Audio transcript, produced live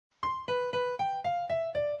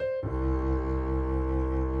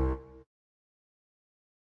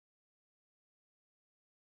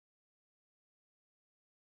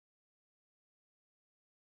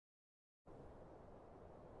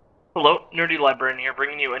Hello, Nerdy Librarian here,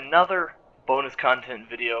 bringing you another bonus content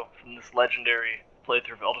video from this legendary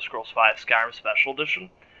playthrough of Elder Scrolls V Skyrim Special Edition.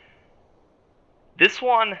 This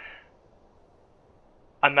one,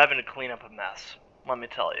 I'm having to clean up a mess, let me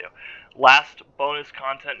tell you. Last bonus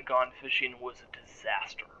content gone fishing was a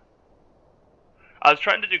disaster. I was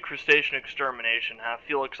trying to do crustacean extermination, have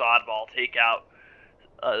Felix Oddball take out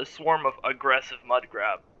a swarm of aggressive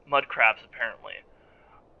mudcrabs apparently.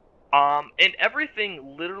 And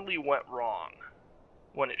everything literally went wrong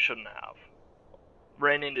when it shouldn't have.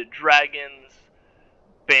 Ran into dragons,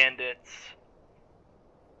 bandits,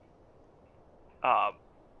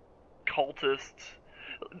 cultists.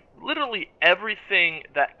 Literally everything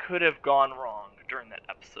that could have gone wrong during that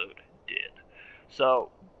episode did. So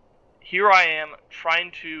here I am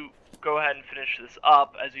trying to go ahead and finish this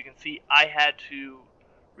up. As you can see, I had to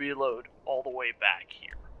reload all the way back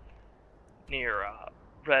here near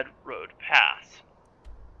Red Road Pass.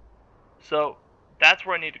 So that's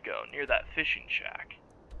where I need to go, near that fishing shack.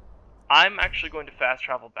 I'm actually going to fast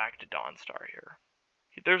travel back to Dawnstar here.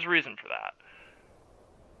 There's a reason for that.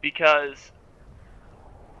 Because,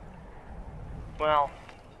 well,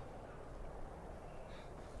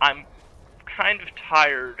 I'm kind of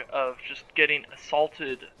tired of just getting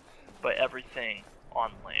assaulted by everything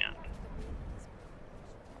on land.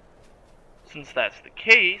 Since that's the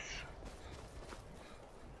case,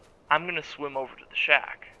 I'm gonna swim over to the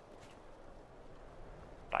shack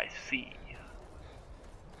by sea.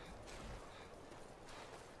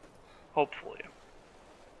 Hopefully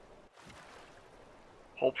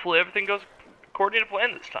everything goes according to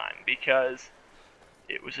plan this time, because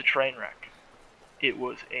it was a train wreck. It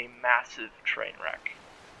was a massive train wreck.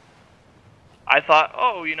 I thought,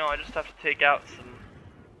 oh, I just have to take out some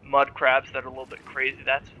mudcrabs that are a little bit crazy,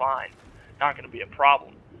 that's fine. Not gonna be a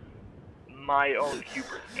problem. My own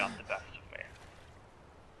hubris got the best of me.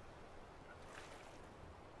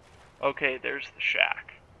 Okay, there's the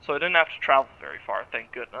shack. So I didn't have to travel very far,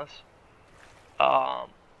 thank goodness.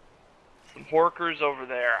 Some horkers over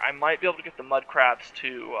there. I might be able to get the mudcrabs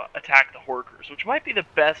to attack the horkers, which might be the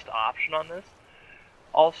best option on this.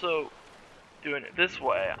 Also, doing it this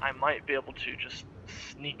way, I might be able to just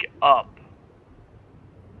sneak up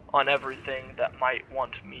on everything that might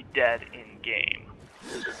want me dead in game.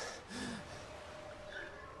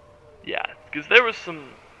 Yeah, because there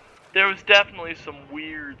was definitely some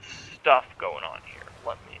weird stuff going on here.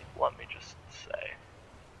 Let me just say.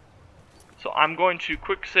 So I'm going to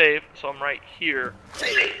quick save, so I'm right here.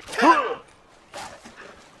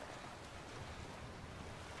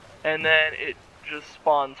 And then it just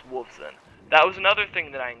spawns wolves in. That was another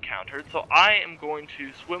thing that I encountered, so I am going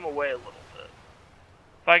to swim away a little bit.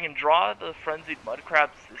 If I can draw the frenzied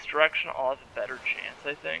mudcrabs this direction, I'll have a better chance,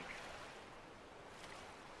 I think.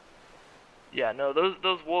 Yeah, no,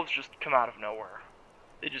 those wolves just come out of nowhere.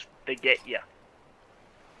 They get ya.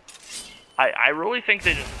 I really think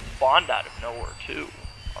they just spawned out of nowhere too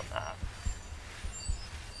on that.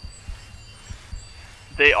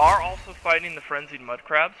 They are also fighting the frenzied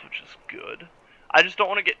mudcrabs, which is good. I just don't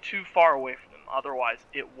want to get too far away from them, otherwise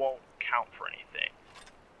it won't count for anything.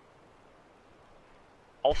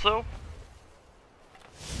 Also,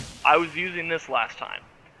 I was using this last time.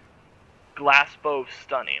 Glassbow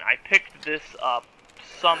Stunning. I picked this up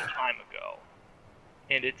some time ago,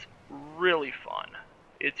 and it's really fun.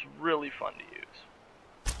 It's really fun to use.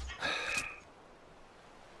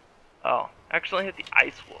 Oh, actually hit the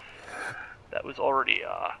ice wolf. That was already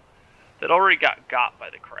that already got by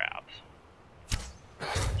the crabs.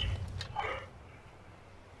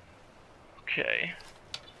 Okay.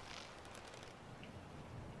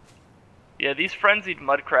 Yeah, these frenzied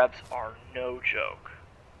mudcrabs are no joke.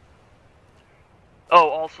 Oh,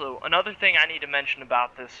 also, another thing I need to mention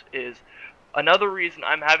about this is another reason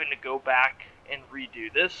I'm having to go back and redo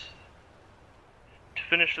this to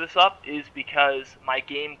finish this up is because my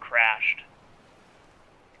game crashed.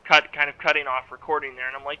 Kind of cutting off recording there,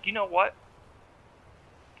 and I'm like, you know what?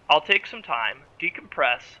 I'll take some time,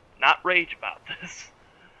 decompress, not rage about this.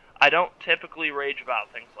 I don't typically rage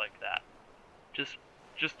about things like that. Just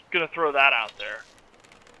gonna throw that out there.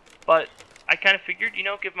 But I kind of figured,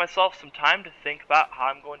 give myself some time to think about how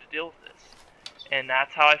I'm going to deal with this. And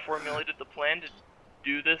that's how I formulated the plan to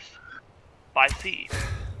do this by sea.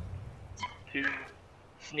 To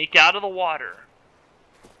sneak out of the water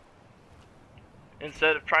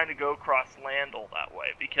instead of trying to go across land all that way,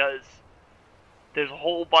 because there's a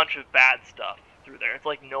whole bunch of bad stuff through there. It's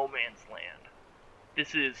like no man's land.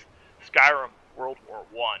 This is Skyrim World War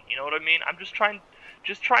I. You know what I mean? I'm just trying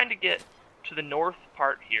to get to the north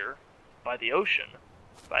part here, by the ocean,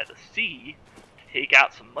 by the sea, to take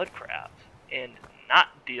out some mudcrabs, and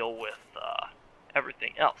not deal with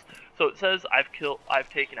everything else. So it says I've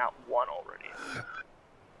taken out 1 already.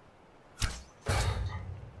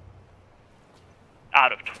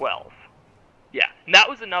 Out of 12. Yeah, and that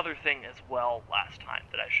was another thing as well last time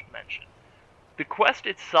that I should mention. The quest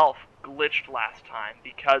itself glitched last time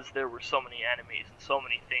because there were so many enemies and so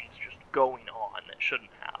many things just going on that shouldn't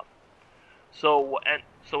have. So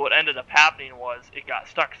what ended up happening was it got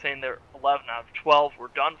stuck saying there 11 out of 12 were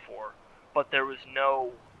done for, but there was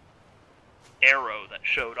no arrow that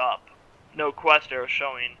showed up. No quest arrow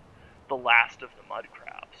showing the last of the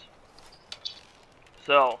Mudcrabs.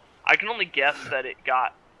 So I can only guess that it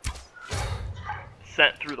got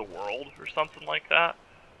sent through the world or something like that.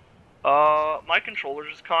 My controller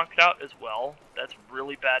just conked out as well. That's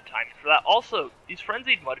really bad timing for that. Also, these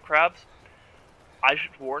frenzied Mudcrabs, I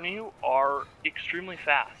should warn you, are extremely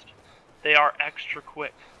fast. They are extra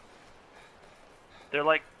quick. They're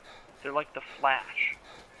like the Flash.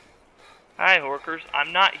 Hi, Horkers.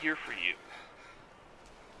 I'm not here for you.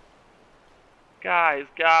 Guys,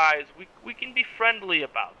 we can be friendly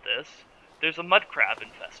about this. There's a Mudcrab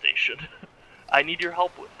infestation. I need your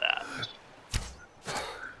help with that.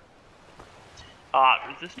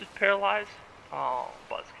 Resisted paralyze? Oh,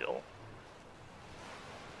 buzzkill.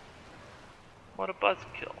 What a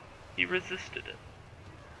buzzkill. He resisted it.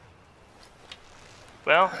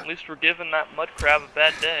 Well, at least we're giving that Mudcrab a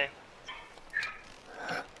bad day.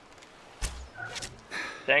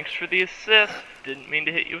 Thanks for the assist. Didn't mean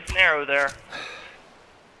to hit you with an arrow there.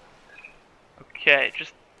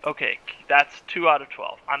 Okay, that's 2 out of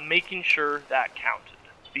 12. I'm making sure that counted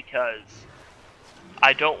because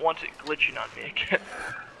I don't want it glitching on me again.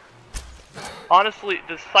 Honestly,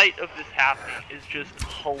 the sight of this happening is just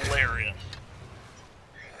hilarious.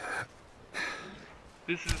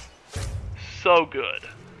 This is so good.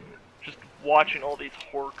 Just watching all these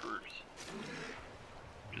Horkers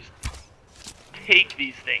just take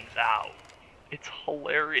these things out. It's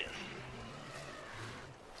hilarious.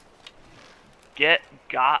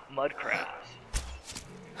 Got Mudcrabs.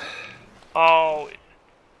 Oh,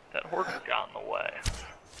 that Horker got in the way.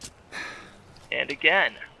 And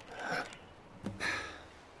again.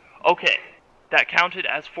 Okay, that counted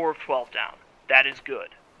as 4 of 12 down. That is good.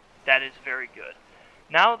 That is very good.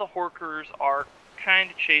 Now the Horkers are kind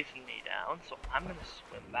of chasing me down, so I'm going to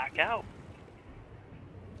swim back out.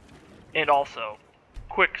 And also,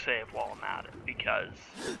 quick save while I'm at it, because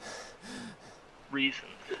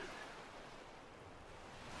reasons.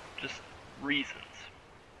 Just reasons.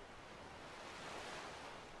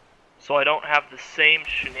 So I don't have the same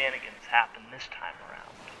shenanigans happen this time around.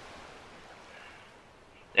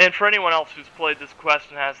 And for anyone else who's played this quest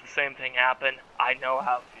and has the same thing happen, I know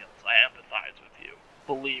how it feels. I empathize with you.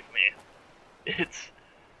 Believe me.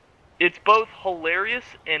 It's both hilarious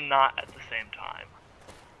and not at the same time.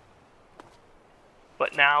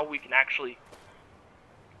 But now we can actually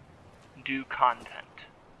do content.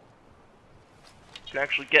 We can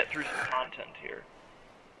actually get through some content here.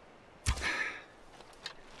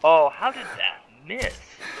 Oh, how did that miss?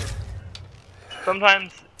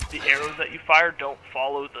 Sometimes the arrows that you fire don't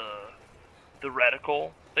follow the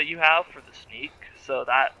reticle that you have for the sneak, so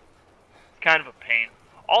that's kind of a pain.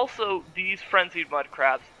 Also, these frenzied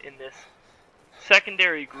Mudcrabs in this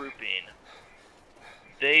secondary grouping,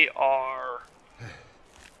 they are,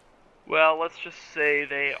 well, let's just say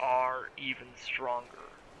they are even stronger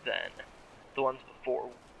than the ones before.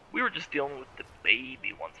 We were just dealing with the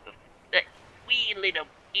baby ones before. The wee little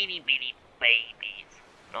itty bitty babies.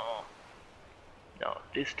 No,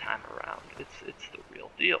 this time around, it's the real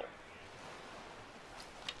deal.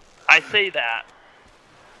 I say that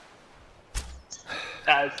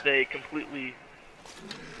as they completely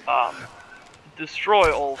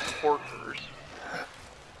destroy all the Horkers.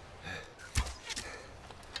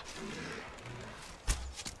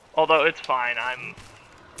 Although it's fine, I'm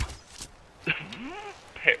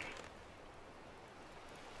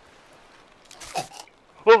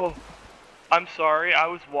oh, I'm sorry, I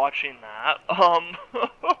was watching that.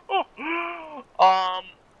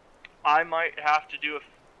 I might have to do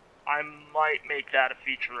I might make that a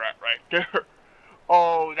featurette right there.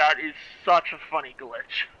 Oh, that is such a funny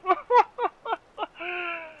glitch.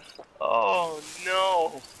 Oh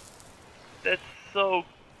no. That's so,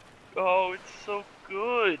 oh, it's so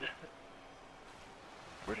good.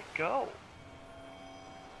 Where'd it go?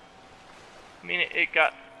 I mean, it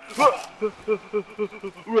got...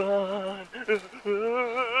 Run!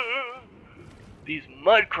 These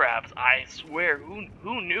Mudcrabs, I swear,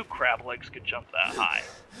 who knew crab legs could jump that high?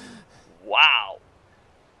 Wow.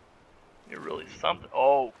 You're really something.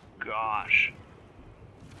 Oh, gosh.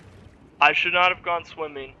 I should not have gone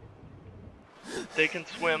swimming. They can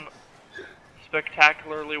swim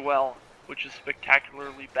spectacularly well, which is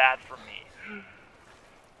spectacularly bad for me.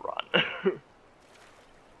 Run.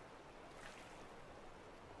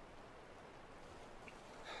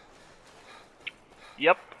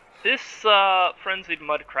 Yep, this frenzied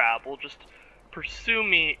mudcrab will just pursue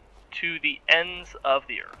me to the ends of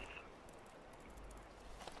the earth.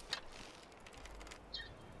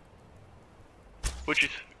 Which is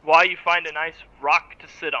why you find a nice rock to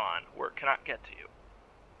sit on where it cannot get to you.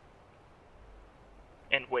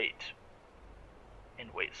 And wait.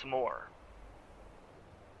 And wait some more.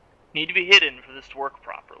 Need to be hidden for this to work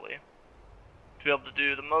properly. To be able to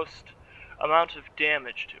do the most amount of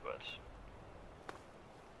damage to it.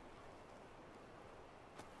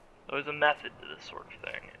 There's a method to this sort of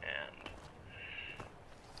thing, and...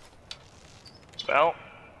 well...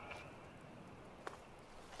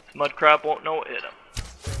 this mudcrab won't know what hit him.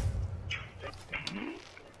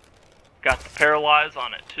 Got the paralyze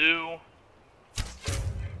on it too.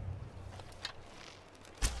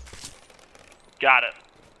 Got it.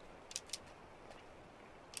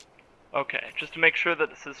 Okay, just to make sure that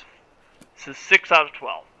this is 6 out of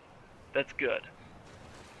 12. That's good.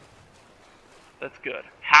 That's good.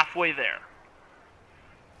 Halfway there.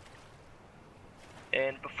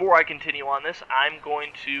 And before I continue on this, I'm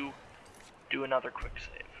going to do another quick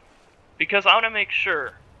save. Because I want to make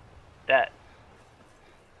sure that,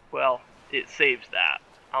 well, it saves that.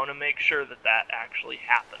 I want to make sure that that actually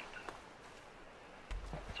happened.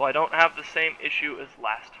 So I don't have the same issue as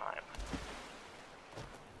last time.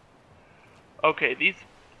 Okay, these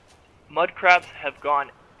mudcrabs have gone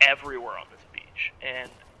everywhere on this beach, and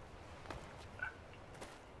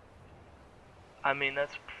I mean,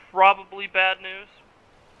 that's probably bad news.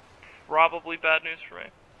 Probably bad news for me.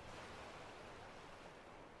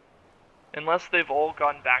 Unless they've all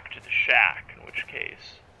gone back to the shack, in which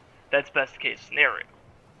case, that's best case scenario.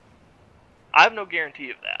 I have no guarantee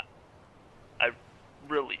of that. I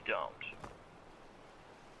really don't.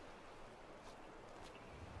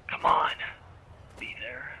 Come on. Be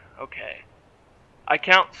there. Okay. I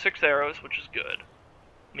count 6 arrows, which is good.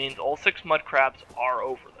 Means all 6 mudcrabs are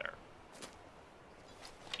over there.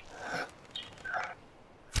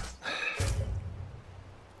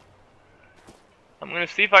 I'm going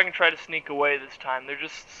to see if I can try to sneak away this time. They're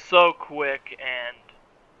just so quick, and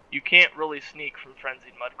you can't really sneak from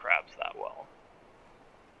frenzied mudcrabs that well.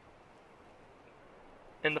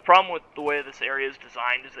 And the problem with the way this area is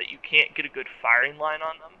designed is that you can't get a good firing line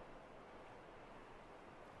on them.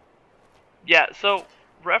 Yeah, so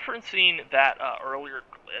referencing that earlier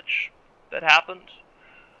glitch that happened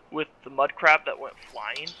with the mudcrab that went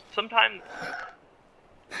flying, sometimes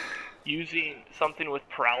using something with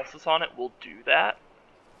paralysis on it will do that.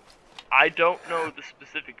 I don't know the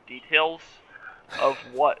specific details of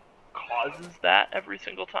what causes that every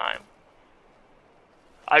single time.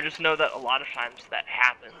 I just know that a lot of times that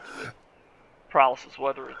happens with paralysis,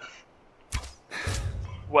 whether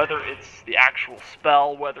it's the actual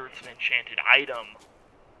spell, whether it's an enchanted item.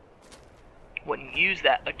 When you use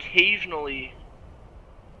that, occasionally,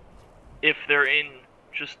 if they're in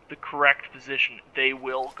just the correct position, they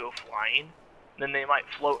will go flying. Then they might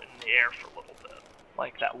float in the air for a little bit,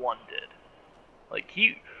 like that one did. Like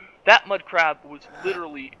that mudcrab was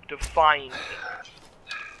literally defying it.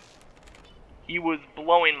 He was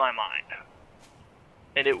blowing my mind,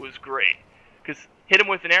 and it was great. Because hit him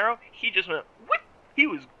with an arrow, he just went whoop. He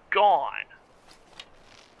was gone.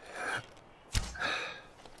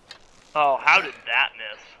 Oh, how did that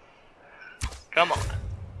miss? Come on.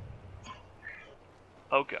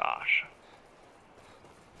 Oh gosh.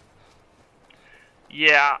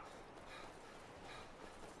 Yeah.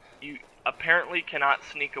 You apparently cannot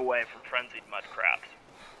sneak away from frenzied mudcrabs.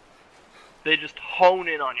 They just hone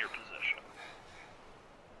in on your position.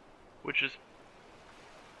 Which is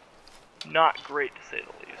not great to say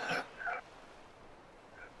the least.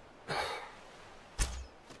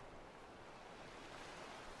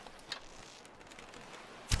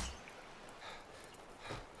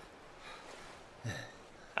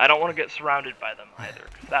 I don't want to get surrounded by them either,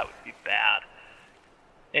 because that would be bad.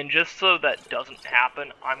 And just so that doesn't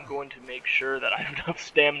happen, I'm going to make sure that I have enough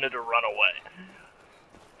stamina to run away.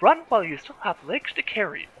 Run while you still have legs to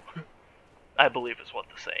carry you, I believe is what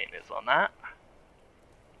the saying is on that.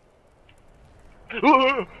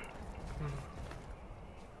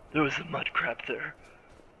 There was a mudcrab there.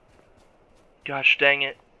 Gosh dang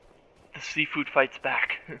it. The seafood fights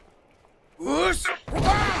back.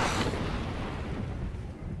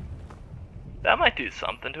 That might do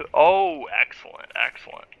something to it. Oh, excellent,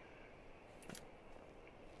 excellent.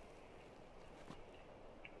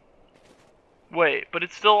 Wait, but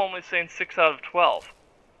it's still only saying 6 out of 12.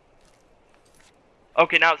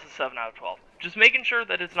 Okay, now it's a 7 out of 12. Just making sure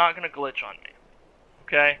that it's not going to glitch on me.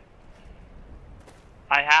 Okay?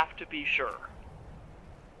 I have to be sure.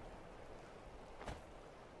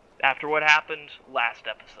 After what happened last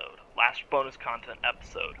episode, last bonus content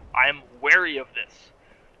episode, I am wary of this.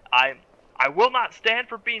 I will not stand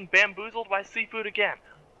for being bamboozled by seafood again.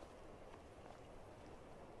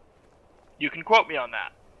 You can quote me on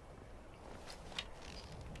that.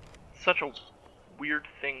 Such a weird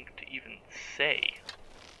thing to even say.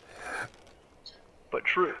 But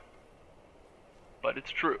true. But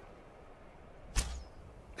it's true.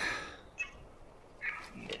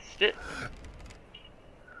 Missed it.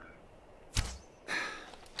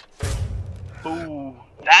 Ooh,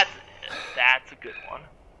 that's a good one.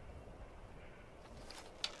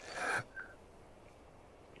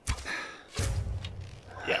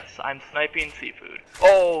 Yes, I'm sniping seafood.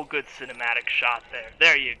 Oh, good cinematic shot there.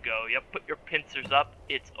 There you go. You put your pincers up.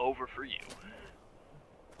 It's over for you.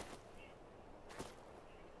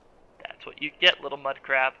 That's what you get, little mud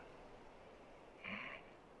crab.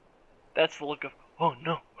 That's the look of, oh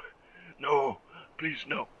no. No, please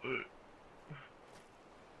no.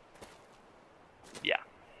 Yeah.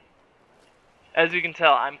 As you can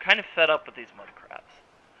tell, I'm kind of fed up with these mud crabs.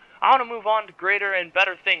 I want to move on to greater and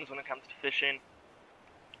better things when it comes to fishing.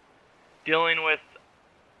 Dealing with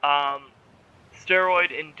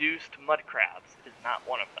steroid-induced mud crabs is not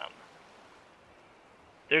one of them.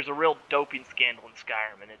 There's a real doping scandal in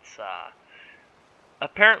Skyrim, and it's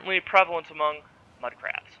apparently prevalent among mud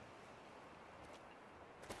crabs.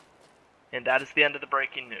 And that is the end of the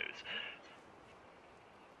breaking news.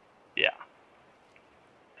 Yeah.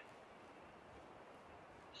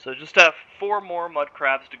 So just have 4 more mud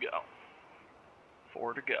crabs to go.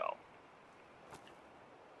 4 to go.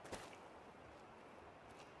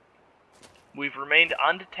 We've remained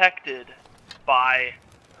undetected by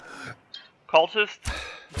cultists,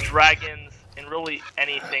 dragons, and really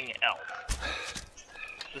anything else.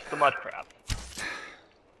 It's just the mud crab.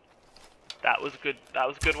 That was good. That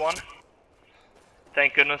was a good one.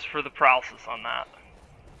 Thank goodness for the paralysis on that.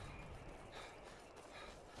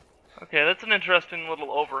 Okay, that's an interesting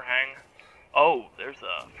little overhang. Oh, there's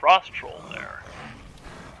a frost troll there.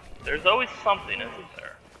 There's always something, isn't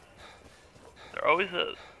there? There always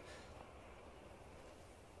is.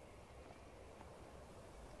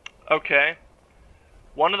 Okay.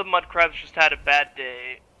 One of the mud crabs just had a bad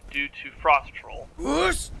day due to frost troll.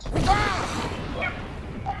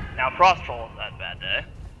 Now frost troll has had a bad day.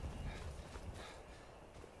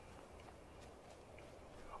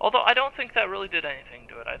 Although I don't think that really did anything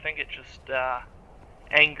to it. I think it just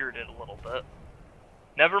angered it a little bit.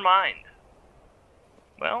 Never mind.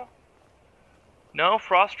 Well, no, the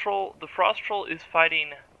frost troll is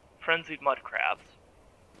fighting frenzied mud crabs.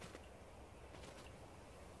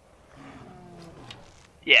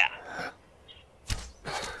 Yeah.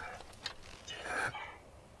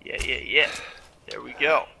 Yeah. There we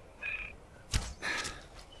go.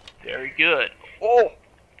 Very good. Oh!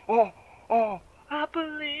 I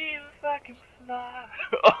believe I can fly.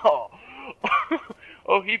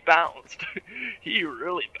 Oh, he bounced. He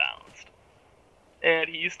really bounced. And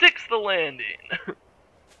he sticks the landing.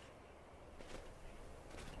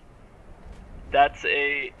 That's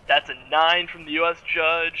a 9 from the US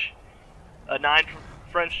judge, a 9 from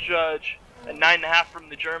the French judge, a 9.5 from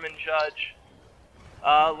the German judge.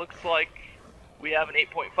 Looks like we have an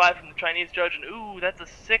 8.5 from the Chinese judge, and ooh, that's a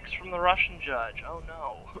 6 from the Russian judge. Oh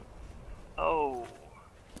no. Oh.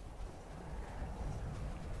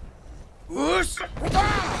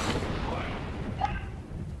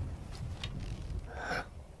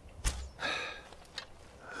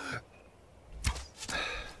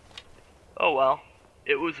 Oh well.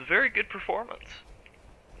 It was a very good performance.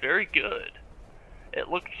 Very good. It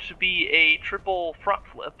looked to be a triple front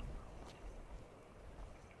flip.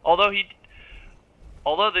 Although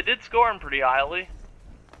they did score him pretty highly.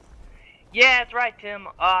 Yeah, that's right, Tim.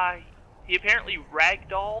 He apparently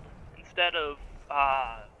ragdolled instead of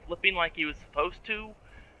flipping like he was supposed to.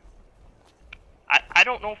 I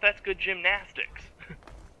don't know if that's good gymnastics.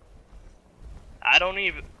 I don't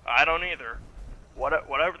either.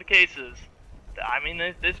 Whatever the case is, I mean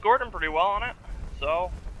they scored him pretty well on it, so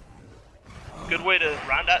good way to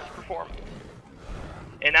round out his performance.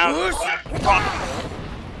 And now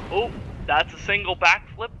oh, that's a single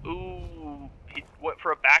backflip. Ooh, he went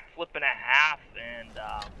for a backflip and a half and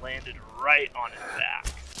landed right on his back.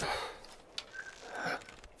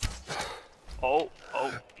 Oh,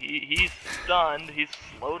 he's stunned. He's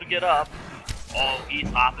slow to get up. Oh, he's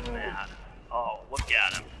hopping mad. Oh, look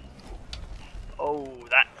at him. Oh,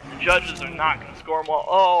 the judges are not going to score him well.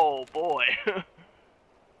 Oh, boy.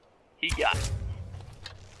 He got it.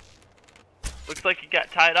 Looks like he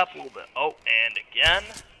got tied up a little bit. Oh, and again.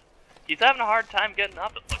 He's having a hard time getting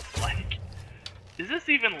up, it looks like. Is this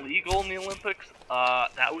even legal in the Olympics?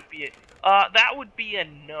 That would be a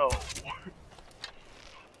no.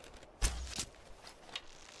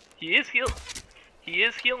 He is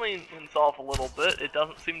healing himself a little bit. It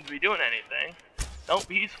doesn't seem to be doing anything. Nope,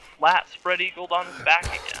 he's flat spread eagled on his back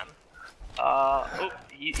again. Oh,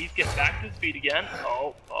 he's getting back to his feet again.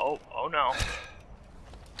 Oh no.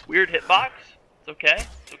 Weird hitbox. It's okay.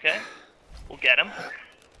 It's okay. We'll get him.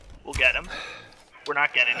 We'll get him. We're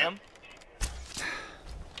not getting him.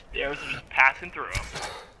 The arrows are just passing through him.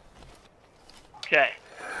 Okay.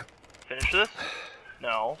 Finish this?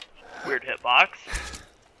 No. Weird hitbox.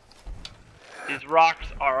 These rocks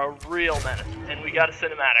are a real menace. And we got a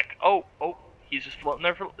cinematic. Oh, he's just floating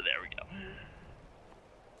there for... There we go.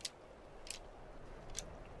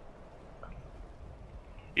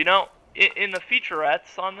 You know, in the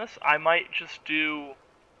featurettes on this, I might just do...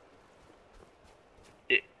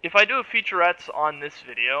 If I do a featurettes on this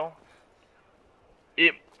video,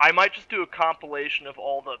 I might just do a compilation of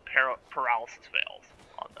all the paralysis fails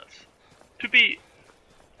on this. To be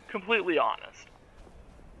completely honest.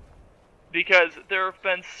 Because there have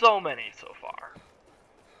been so many so far.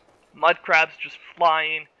 Mudcrabs just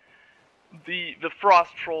flying. The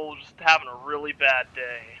frost troll just having a really bad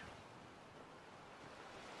day.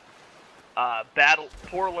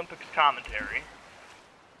 Poor Olympics commentary.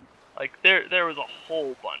 Like, there was a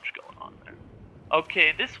whole bunch going on there.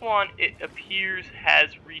 Okay, this one, it appears,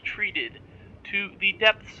 has retreated to the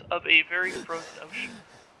depths of a very frozen ocean.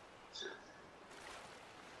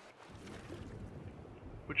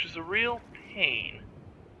 Which is a real pain.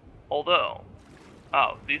 Although,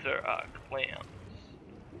 oh, these are, clams.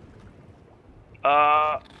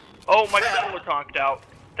 Oh, my controller conked out.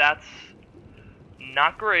 That's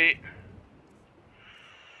not great.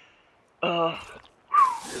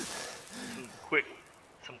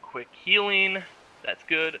 Some quick healing. That's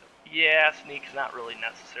good. Yeah, sneak's not really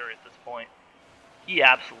necessary at this point. He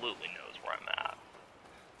absolutely knows where I'm at.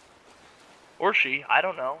 Or she, I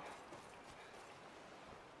don't know.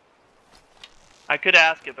 I could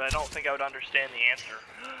ask it, but I don't think I would understand the answer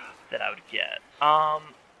that I would get.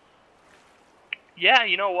 Yeah,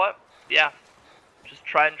 you know what? Yeah. Just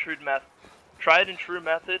tried and true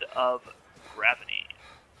method of gravity.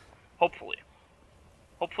 Hopefully.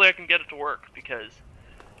 Hopefully I can get it to work, because...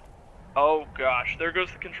 Oh gosh, there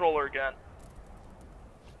goes the controller again.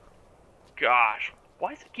 Gosh,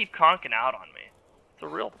 why does it keep conking out on me? It's a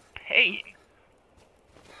real pain.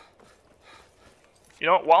 You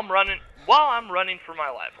know, while I'm running for my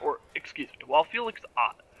life, or excuse me, while Felix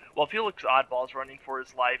Oddball is running for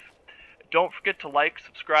his life, don't forget to like,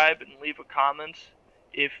 subscribe, and leave a comment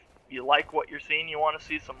if you like what you're seeing, you want to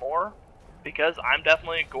see some more, because I'm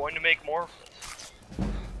definitely going to make more of this.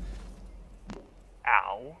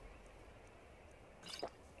 Ow.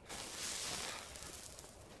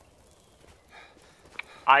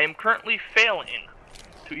 I am currently failing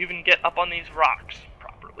to even get up on these rocks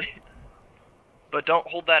properly. But don't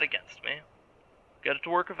hold that against me. Get it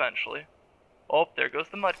to work eventually. Oh, there goes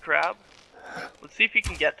the Mudcrab. Let's see if he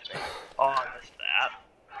can get to me. Oh, I missed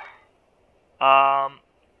that.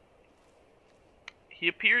 He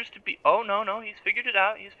appears to be... Oh, no, he's figured it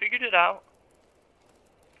out. He's figured it out.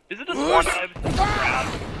 Is it a swan-type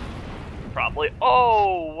crab? Probably.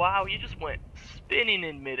 Oh, wow, he just went spinning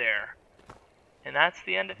in midair. And that's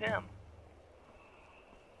the end of him.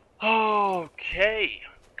 Okay,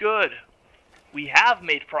 good. We have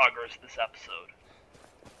made progress this episode.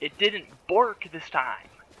 It didn't bork this time.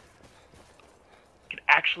 Can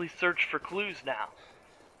actually search for clues now.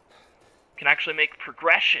 Can actually make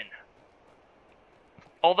progression.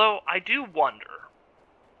 Although, I do wonder.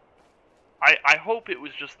 I hope it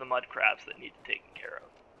was just the Mudcrabs that needed taken care of.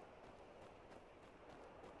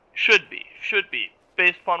 Should be.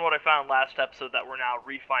 Based upon what I found last episode that we're now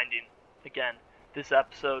refinding again this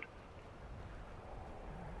episode.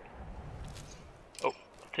 Oh,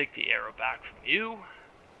 I'll take the arrow back from you.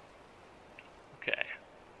 Okay.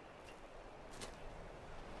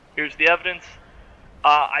 Here's the evidence.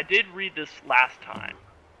 I did read this last time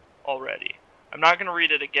already. I'm not going to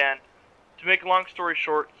read it again. To make a long story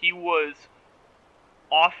short, he was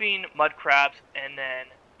offing Mudcrabs and then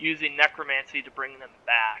using necromancy to bring them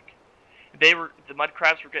back. The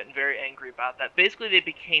Mudcrabs were getting very angry about that. Basically, they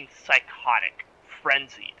became psychotic,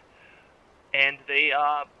 frenzied. And they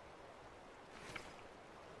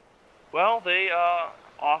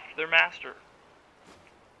offed their master.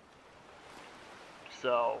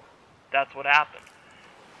 So, that's what happened.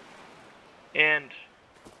 And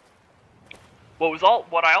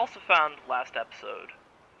what I also found last episode,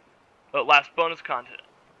 last bonus content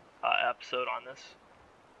episode on this,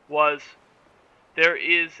 was there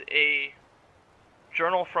is a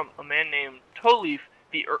journal from a man named Tolif,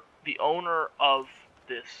 the owner of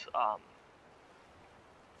this,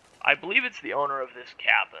 I believe it's the owner of this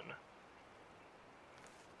cabin,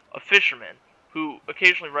 a fisherman who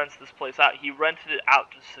occasionally rents this place out. He rented it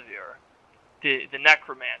out to Severe, the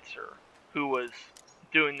necromancer, who was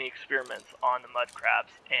doing the experiments on the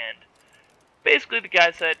Mudcrabs, and basically the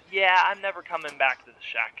guy said, yeah, I'm never coming back to the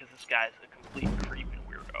shack because this guy's a complete creep and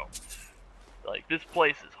weirdo. Like, this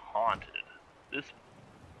place is haunted.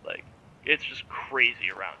 Like, it's just crazy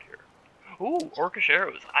around here. Ooh, orcish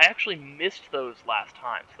arrows. I actually missed those last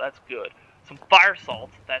time, so that's good. Some fire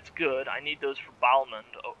salt, that's good. I need those for Balmond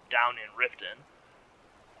down in Riften.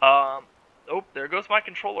 Oh, there goes my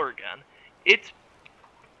controller again. It's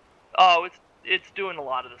doing a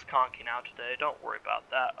lot of this conking out today. Don't worry about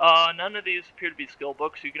that. None of these appear to be skill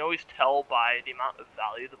books. You can always tell by the amount of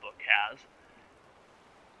value the book has.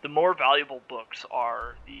 The more valuable books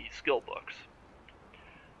are the skill books.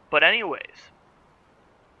 But anyways,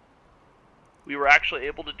 we were actually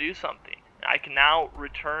able to do something. I can now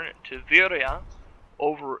return to Viria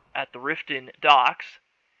over at the Riften docks,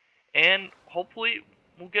 and hopefully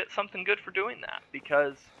we'll get something good for doing that,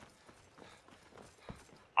 because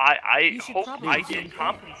I hope I get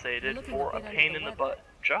compensated for a pain in the butt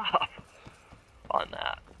job on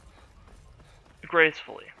that.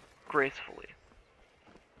 Gracefully.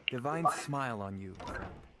 Divine smile on you, friend.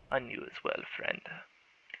 On you as well, friend.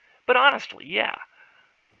 But honestly, yeah,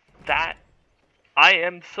 that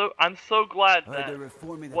I'm so glad that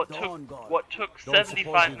what took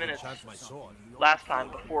 75 minutes last time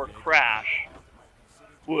before crash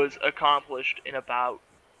was accomplished in about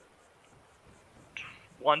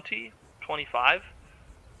 25.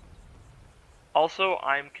 Also,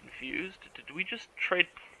 I'm confused. Did we just trade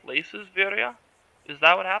places, Viria? Is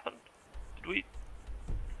that what happened? Did we?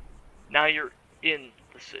 Now you're in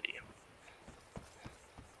the city.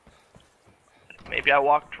 Maybe I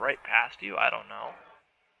walked right past you, I don't know.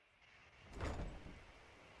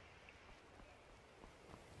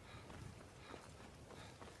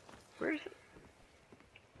 Where is it?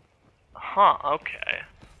 Huh, okay.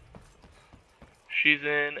 She's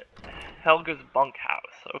in Helga's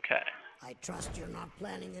bunkhouse, okay. I trust you're not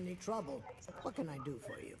planning any trouble. What can I do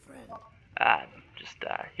for you, friend? I'm just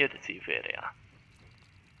here to see Viria.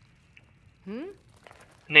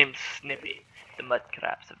 Name's Snippy. The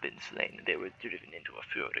Mudcrabs have been slain, and they were driven into a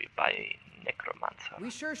fury by a necromancer. We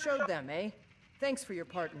sure showed them, eh? Thanks for your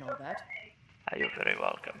part in all that. You're very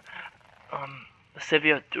welcome.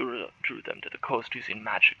 Sevier drew them to the coast using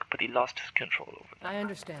magic, but he lost his control over them. I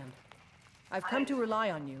understand. I've come to rely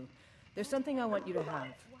on you. There's something I want you to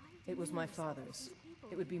have. It was my father's.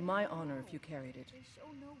 It would be my honor if you carried it.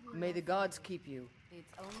 May the gods keep you.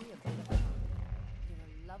 It's only a bit of fun. You're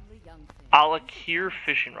a lovely young thing. Alakir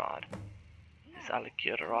fishing rod. This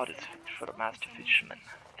Alakir rod is fit for a master fisherman.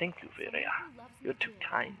 Thank you, Viria. You're too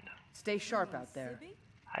kind. Stay sharp out there.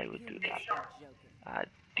 I would do that.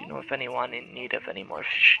 Do you know if anyone in need of any more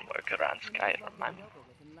fishing work around Skyrim? I'm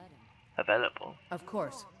available. Of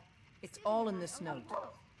course. It's all in this note.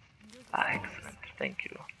 Excellent. Thank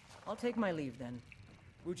you. I'll take my leave then.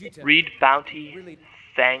 Reed Bounty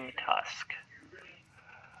Fang Tusk.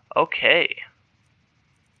 Okay.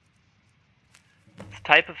 It's a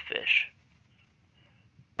type of fish.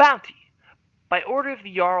 Bounty. By order of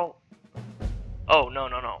the Jarl... Oh,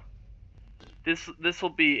 no. This will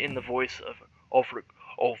be in the voice of Ulfric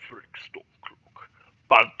Stormcloak.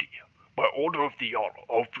 Bounty. By order of the Jarl,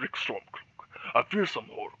 Ulfric Stormcloak, a fearsome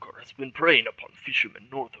orca has been preying upon fishermen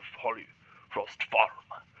north of Holyfrost Farm.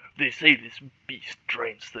 They say this beast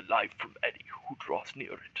drains the life from any who draws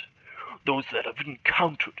near it. Those that have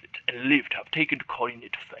encountered it and lived have taken to calling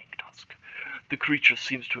it Fangtusk. The creature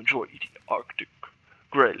seems to enjoy eating Arctic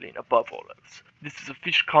grayling above all else. This is a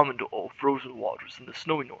fish common to all frozen waters in the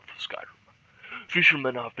snowy north of Skyrim.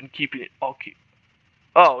 Fishermen have been keeping it occupied.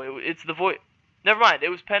 Oh, it's the voice. Never mind, it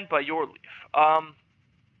was penned by Yorleaf.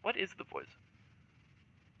 What is the voice?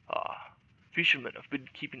 Fishermen have been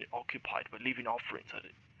keeping it occupied by leaving offerings at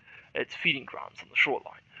its feeding grounds on the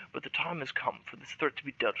shoreline, but the time has come for this threat to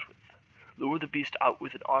be dealt with. Lure the beast out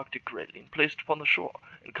with an Arctic grayling placed upon the shore,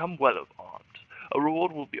 and come well armed. A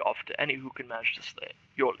reward will be offered to any who can manage to slay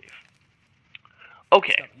Yorleaf.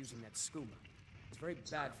 Okay. Stop using that skooma. It's very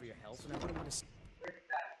bad for your health, and I wouldn't want to.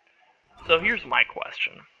 So here's my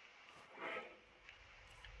question.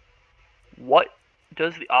 What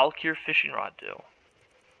does the Alkir fishing rod do?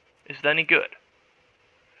 Is it any good?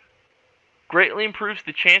 Greatly improves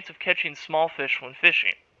the chance of catching small fish when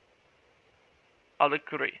fishing. I'll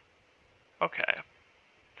agree. Okay.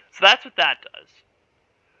 So that's what that does.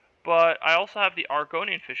 But I also have the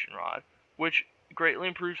Argonian fishing rod, which greatly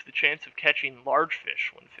improves the chance of catching large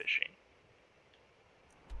fish when fishing.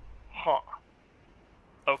 Huh.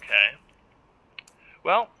 Okay.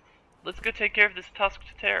 Well, let's go take care of this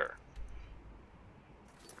tusked terror.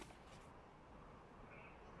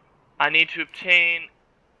 I need to obtain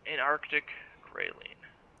an Arctic grayling.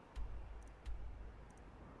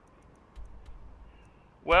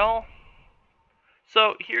 Well,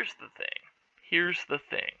 so here's the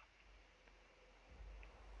thing.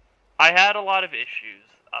 I had a lot of issues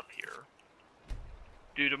up here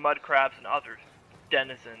due to mudcrabs and other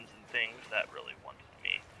denizens and things that really wanted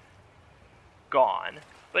me gone.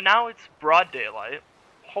 But now it's broad daylight.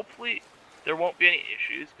 Hopefully there won't be any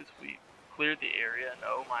issues because we cleared the area and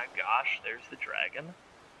oh my gosh, there's the dragon.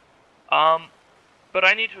 But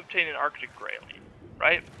I need to obtain an Arctic grayling,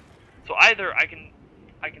 right? So either I can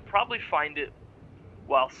probably find it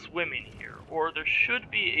while swimming here, or there should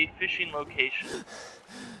be a fishing location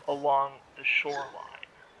along the shoreline,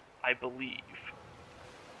 I believe.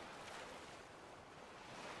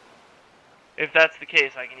 If that's the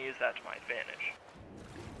case, I can use that to my advantage.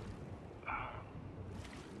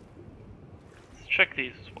 Let's check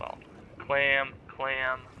these as well. Clam.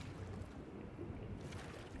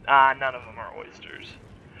 None of them are oysters.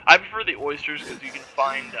 I prefer the oysters because you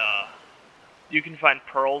can find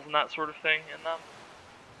pearls and that sort of thing in them.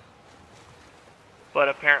 But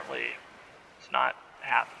apparently, it's not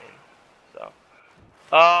happening. So,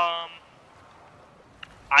 I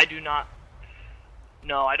do not.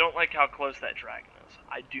 No, I don't like how close that dragon is.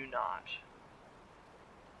 I do not.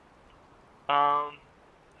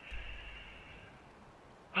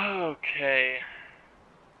 Okay.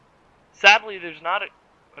 Sadly, there's not a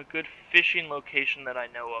good fishing location that I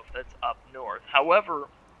know of that's up north. However,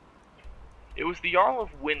 it was the Jarl of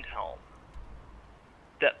Windhelm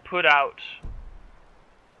that put out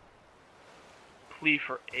plea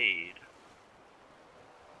for aid.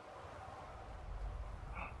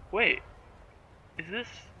 Wait, is this?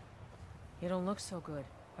 You don't look so good.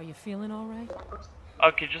 Are you feeling all right?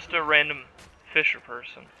 Okay, just a random fisher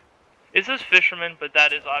person. It says fisherman, but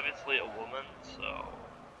that is obviously a woman, so...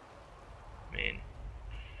 I mean...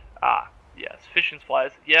 yes, fishing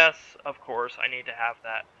supplies. Yes, of course, I need to have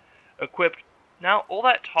that equipped. Now, all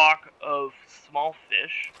that talk of small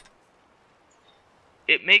fish,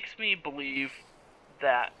 it makes me believe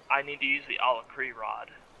that I need to use the Alakri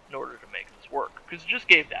rod in order to make this work. Because it just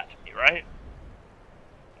gave that to me, right?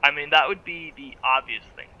 I mean, that would be the obvious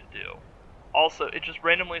thing to do. Also, it just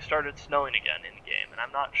randomly started snowing again in the game, and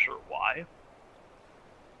I'm not sure why.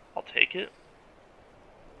 I'll take it,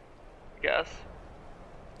 I guess.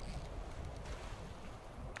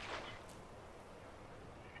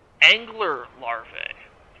 Angler larvae.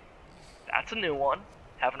 That's a new one.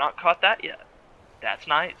 Have not caught that yet. That's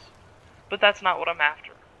nice. But that's not what I'm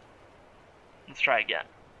after. Let's try again.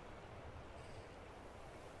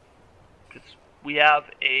 Because we have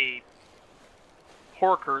a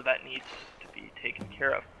porker that needs to be taken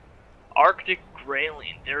care of. Arctic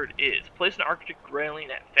grayling. There it is. Place an Arctic grayling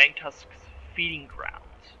at Fangtusk's feeding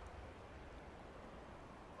grounds.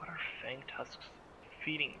 What are Fangtusk's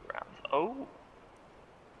feeding grounds? Oh.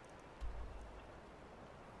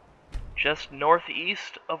 Just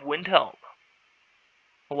northeast of Windhelm,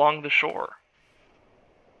 along the shore.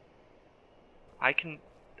 I can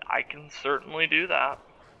certainly do that.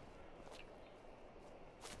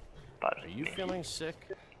 But are you feeling sick?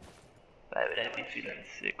 Why would I be feeling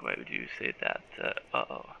sick? Why would you say that?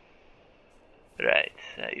 Uh-oh. Right,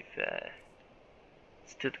 I've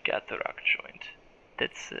still got the rock joint.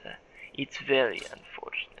 That's it's very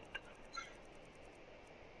unfortunate.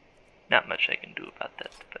 Not much I can do about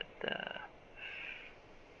that, but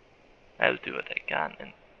I'll do what I can.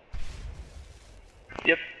 And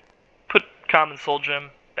yep, put Common Soul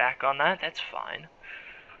Gem back on that. That's fine.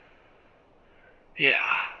 Yeah,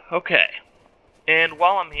 okay. And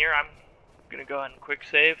while I'm here, I'm gonna go ahead and quick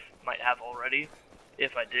save. Might have already.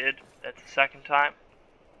 If I did, that's the second time.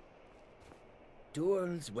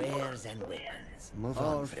 Tools, wares, and weapons. Move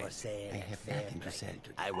all on, for friend. sale I at have fair nothing to prices. sell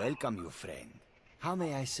today. I welcome you, friend. How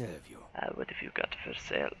may I serve you? What have you got for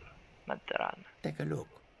sale, Madaran? Take a look.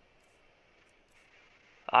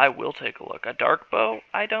 I will take a look. A dark bow?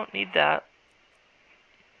 I don't need that.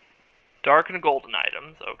 Dark and golden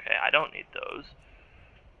items. Okay, I don't need those.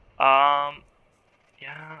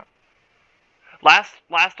 Yeah. Last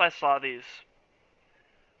I saw these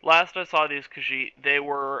Khajiit, they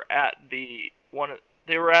were at the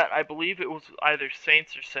They were at, I believe it was either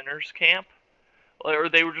Saints or Sinners camp, or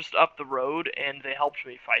they were just up the road, and they helped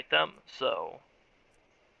me fight them. So,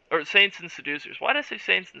 or Saints and Seducers. Why did I say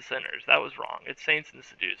Saints and Sinners? That was wrong. It's Saints and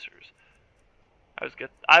Seducers.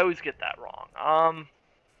 I always get that wrong.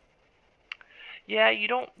 Yeah, you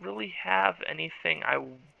don't really have anything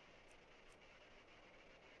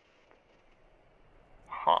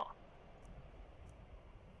Huh.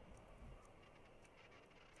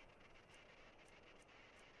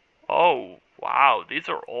 Oh, wow. These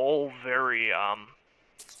are all very,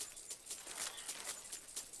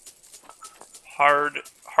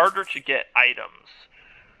 harder to get items.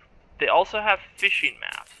 They also have fishing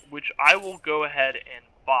maps, which I will go ahead and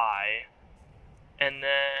buy. And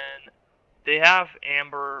then they have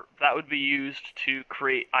amber that would be used to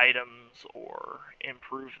create items or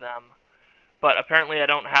improve them. But apparently I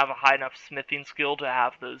don't have a high enough smithing skill to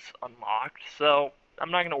have those unlocked, so I'm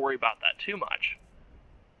not going to worry about that too much.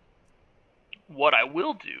 What I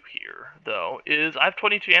will do here, though, is I have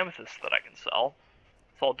 22 amethysts that I can sell,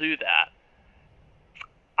 so I'll do that.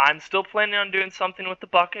 I'm still planning on doing something with the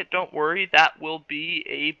bucket, don't worry, that'll be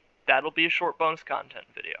a short bonus content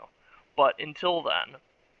video. But until then,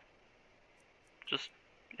 just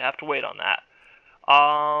have to wait on that.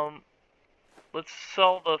 Let's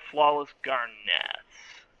sell the flawless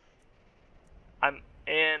garnets.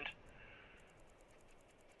 And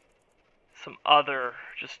some other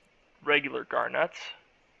just regular garnets.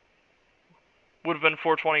 Would have been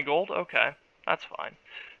 420 gold? Okay, that's fine.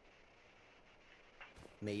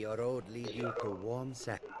 May your road lead you to warm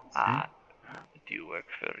sack. Do you work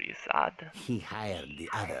for Rizad? He hired the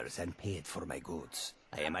others and paid for my goods.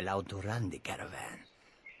 I am allowed to run the caravan,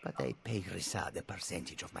 but I pay Rizad a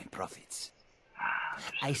percentage of my profits.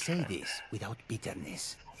 I say this without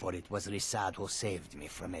bitterness, for it was Rizad who saved me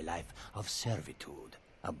from a life of servitude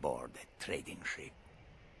aboard a trading ship.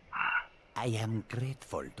 I am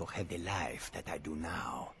grateful to have the life that I do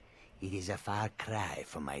now. It is a far cry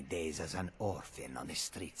from my days as an orphan on the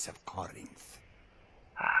streets of Corinth.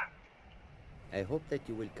 I hope that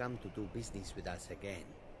you will come to do business with us again.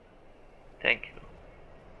 Thank you.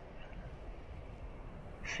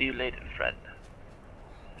 See you later, friend.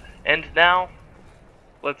 And now,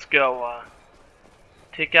 let's go,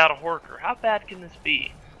 take out a Horker. How bad can this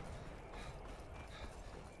be?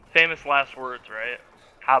 Famous last words, right?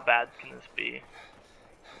 How bad can this be?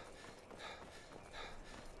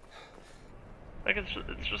 Like, it's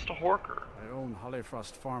just a Horker. I own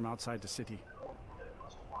Hollyfrost Farm outside the city.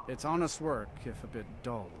 It's honest work, if a bit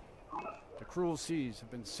dull. The cruel seas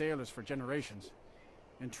have been sailors for generations.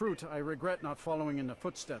 In truth, I regret not following in the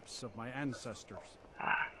footsteps of my ancestors.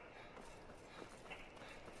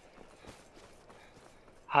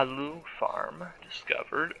 Halu Farm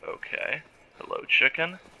discovered. Okay. Hello,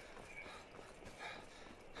 chicken.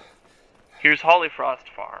 Here's Hollyfrost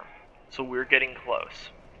Farm. So we're getting close.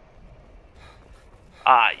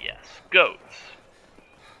 Ah, yes. Goats.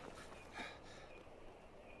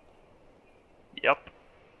 Yep.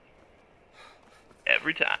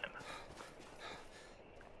 Every time.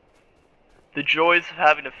 The joys of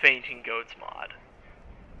having a fainting goats mod.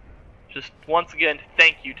 Just once again,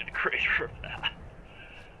 thank you to the creator of that.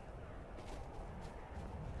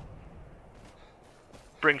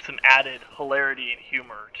 Bring some added hilarity and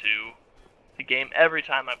humor to the game every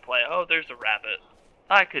time I play. Oh, there's a rabbit.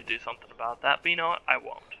 I could do something about that, but you know what? I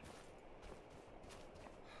won't.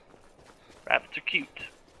 Rabbits are cute.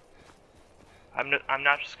 I'm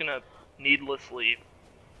not just gonna needlessly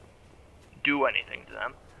do anything to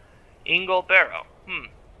them. Ingold Barrow.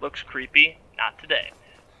 Looks creepy. Not today.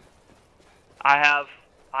 I have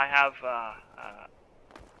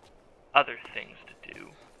other things to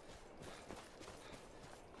do.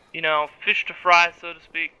 You know, fish to fry, so to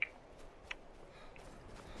speak.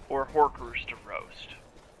 Or Horkers to roast.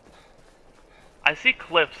 I see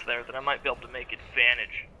cliffs there that I might be able to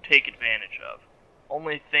take advantage of.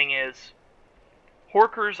 Only thing is,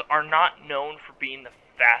 Horkers are not known for being the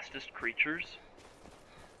fastest creatures.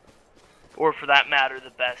 Or for that matter, the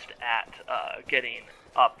best at getting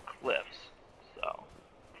up cliffs. So,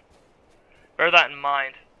 bear that in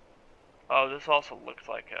mind. Oh, this also looks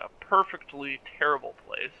like a perfectly terrible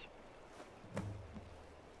place.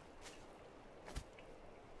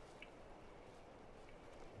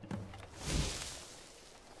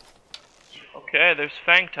 Okay, there's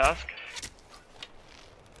Fangtusk.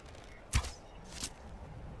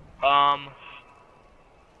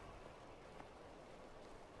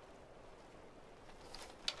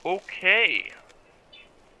 Okay.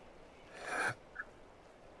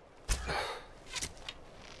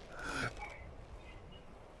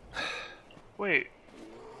 Wait,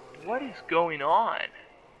 what is going on?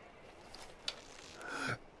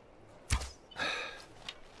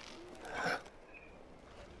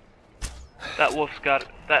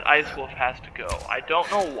 that ice wolf has to go. I don't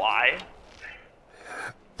know why.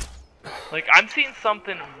 Like, I'm seeing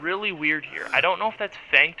something really weird here. I don't know if that's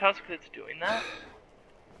Fangtusk that's doing that.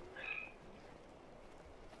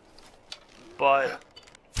 But...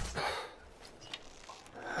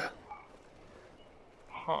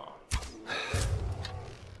 Huh.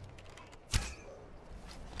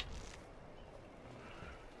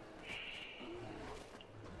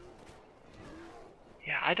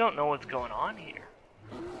 Yeah, I don't know what's going on here.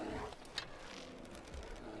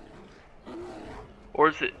 Or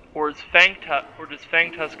does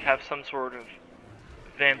Fangtusk have some sort of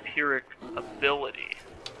vampiric ability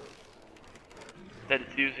that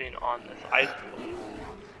it's using on this ice wolf?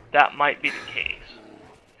 That might be the case.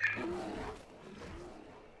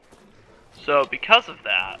 So because of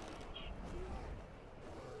that,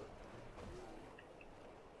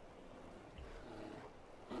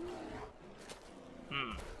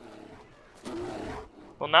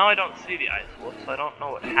 well, now I don't see the ice wolf, so I don't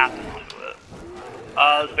know what happened to it.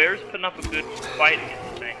 The bear's putting up a good fight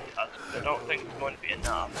against the Fangtusk, but I don't think it's going to be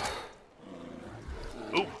enough.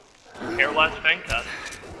 Ooh, hairless Fangtusk.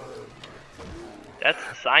 That's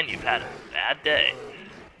a sign you've had a bad day.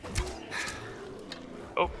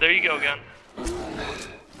 Oh, there you go again.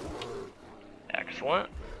 Excellent.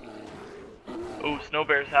 Ooh, Snow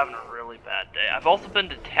Bear's having a really bad day. I've also been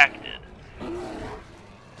detected.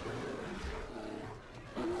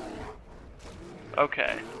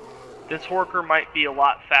 Okay. This Horker might be a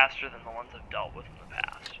lot faster than the ones I've dealt with in the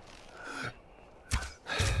past.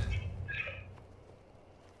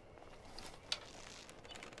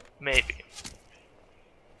 Maybe.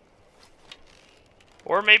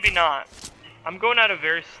 Or maybe not. I'm going at a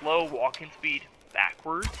very slow walking speed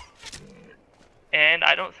backwards, and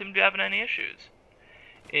I don't seem to be having any issues.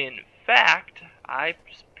 In fact, I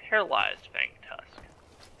just paralyzed Fangtusk.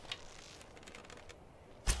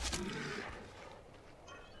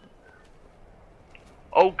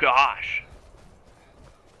 Oh gosh.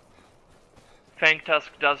 Fangtusk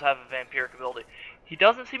does have a vampiric ability. He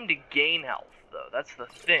doesn't seem to gain health, though. That's the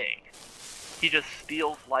thing. He just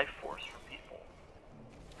steals life force from people.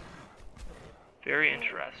 Very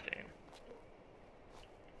interesting.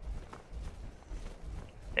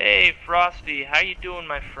 Hey, Frosty. How you doing,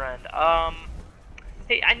 my friend?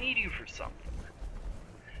 Hey, I need you for something.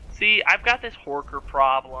 See, I've got this Horker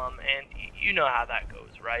problem, and you know how that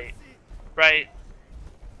goes, right? Right?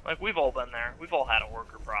 Like, we've all been there. We've all had a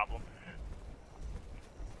Horker problem.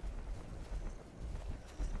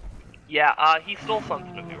 Yeah, he stole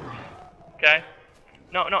something of yours. Okay?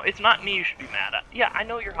 No, it's not me you should be mad at. Yeah, I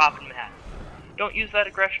know you're hopping mad. Don't use that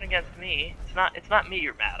aggression against me. It's not me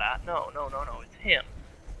you're mad at. No, it's him.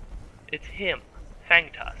 It's him.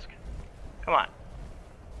 Fangtusk. Come on.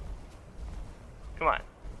 Come on.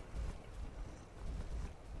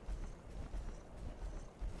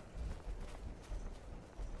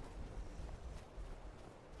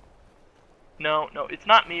 No, it's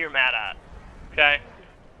not me you're mad at. Okay?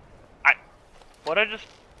 What'd I just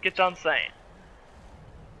get done saying?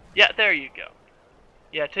 Yeah, there you go.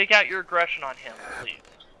 Yeah, take out your aggression on him, please.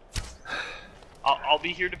 I'll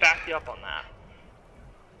be here to back you up on that.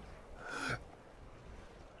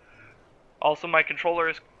 Also, my controller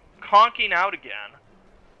is conking out again.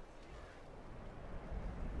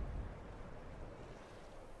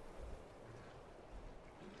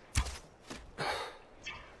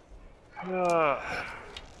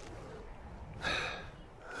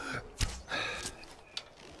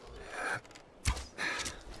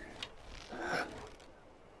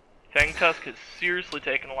 Fangtusk has seriously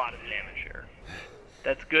taken a lot of damage here.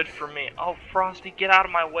 That's good for me. Oh, Frosty, get out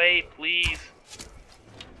of my way, please.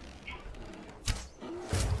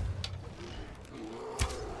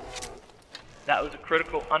 That was a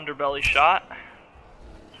critical underbelly shot.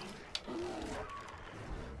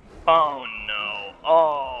 Oh no.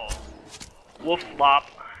 Oh. Wolf flop.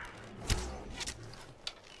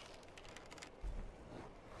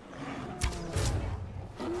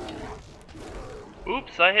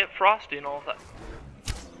 Oops, I hit Frosty and all that.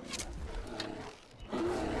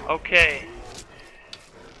 Okay.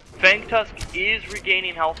 Fangtusk is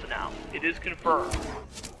regaining health now. It is confirmed.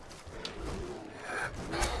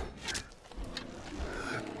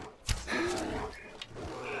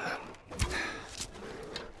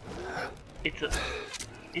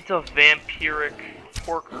 It's a vampiric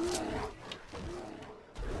Horker.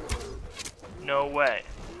 No way.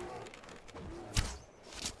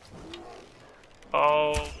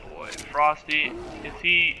 Oh boy, Frosty,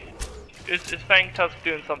 is Fangtusk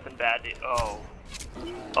doing something bad to you?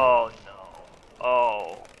 Oh no.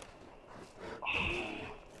 Oh.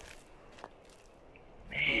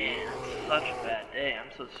 Man, such a bad day. I'm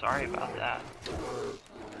so sorry about that.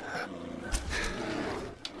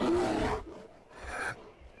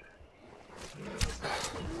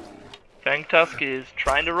 Fangtusk is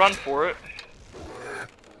trying to run for it.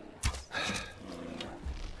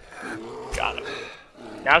 Got him.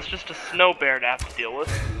 Now it's just a snow bear to have to deal with.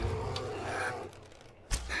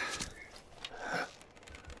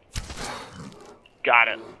 Got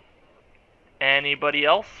it. Anybody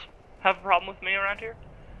else have a problem with me around here?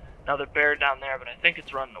 Another bear down there, but I think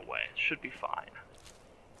it's running away. It should be fine.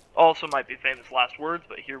 Also might be famous last words,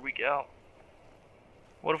 but here we go.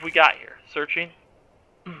 What have we got here? Searching.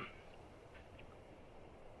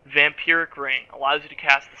 Vampiric Ring. Allows you to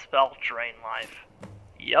cast the spell Drain Life.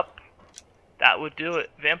 Yep. That would do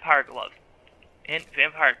it. Vampire Gloves. And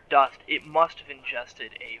Vampire Dust. It must have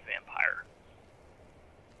ingested a vampire.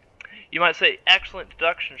 You might say, excellent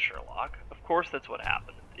deduction, Sherlock. Of course that's what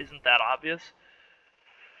happened. Isn't that obvious?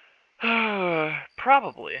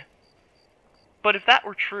 Probably. But if that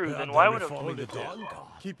were true, then why would have...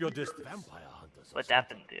 Keep your distance. What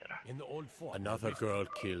happened there? In the old fort. Another girl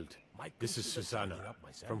killed. This is Susanna,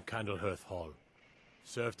 from Candlehearth Hall.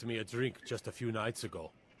 Served me a drink just a few nights ago,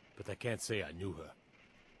 but I can't say I knew her.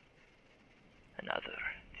 Another.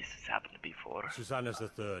 This has happened before. Susanna's the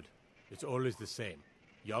third. It's always the same.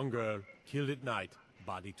 Young girl, killed at night,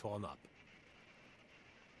 body torn up.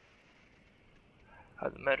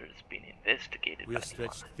 The murder has been investigated. We're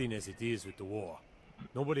stretched thin as it is with the war.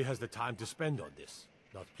 Nobody has the time to spend on this.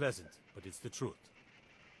 Not pleasant, but it's the truth.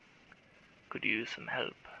 Could use some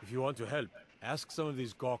help. If you want to help, ask some of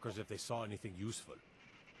these gawkers if they saw anything useful.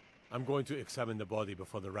 I'm going to examine the body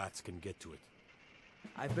before the rats can get to it.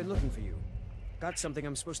 I've been looking for you. Got something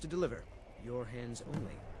I'm supposed to deliver. Your hands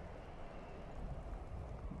only.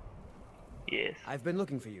 Yes. I've been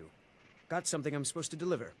looking for you. Got something I'm supposed to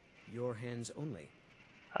deliver. Your hands only.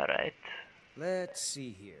 Alright. Let's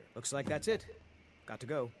see here. Looks like that's it. Got to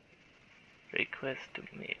go. Request to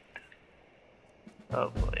meet.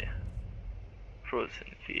 Oh boy.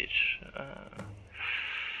 Frozen fish.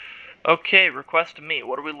 Okay, request to meet.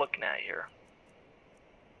 What are we looking at here?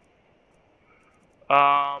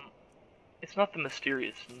 It's not the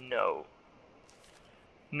mysterious no.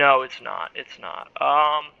 No, it's not. It's not.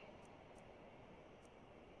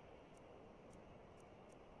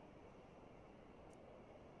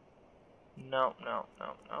 No.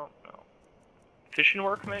 Fishing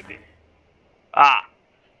work, maybe? Ah.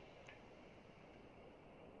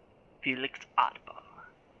 Felix Oddball.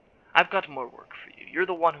 I've got more work for you. You're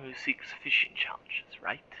the one who seeks fishing challenges,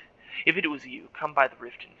 right? If it was you, come by the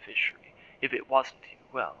Rift in Fishery. If it wasn't you,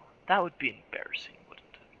 well, that would be embarrassing,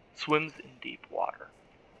 wouldn't it? Swims in deep water.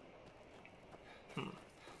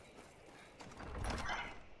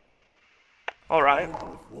 Alright.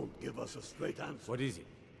 Won't give us a straight answer. What is it?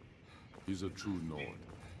 He's a true Nord.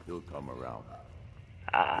 He'll come around.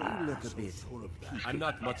 You look a bit... I'm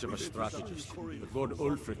not much of a strategist, but Lord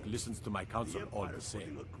Ulfric listens to my counsel all the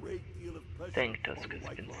same. Fangtusk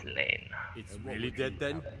has been slain. It's really dead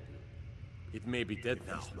then? It may be dead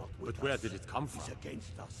now, but where did it come from?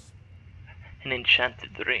 Against us. An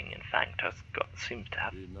enchanted ring in Fangtusk seems to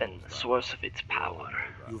have been the source of its power.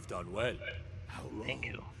 You've done well. Thank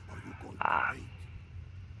you.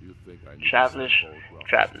 You think I need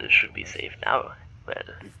Travelers should be safe now. Well,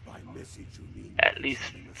 at least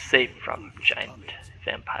safe from giant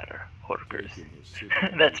vampire horkers.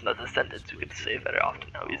 That's not a sentence you can say very often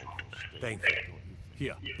now, is it? Thank you.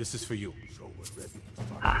 Here, this is for you.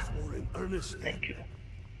 Thank you.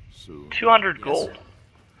 soon. 200 gold.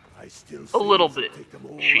 A little bit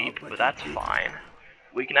cheap, but that's fine.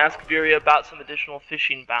 We can ask Viria about some additional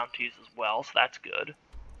fishing bounties as well, so that's good.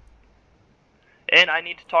 And I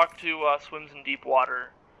need to talk to Swims in Deep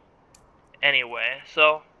Water anyway,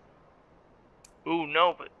 so... Ooh,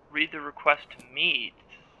 no, but read the request to meet.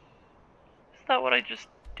 Is that what I just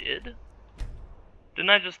did? Didn't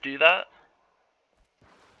I just do that?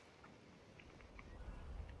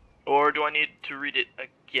 Or do I need to read it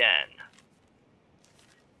again?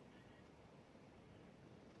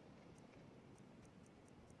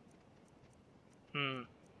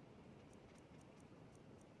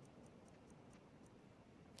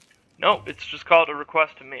 Nope, it's just called a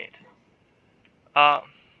request to meet.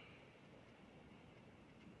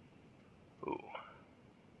 Ooh.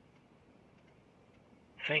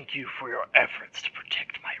 Thank you for your efforts to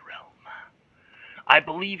protect my realm. I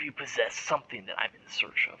believe you possess something that I'm in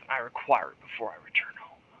search of, and I require it before I return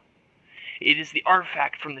home. It is the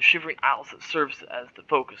artifact from the Shivering Isles that serves as the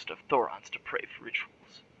focus of Thoron's depraved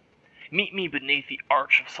rituals. Meet me beneath the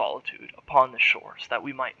Arch of Solitude upon the shore, so that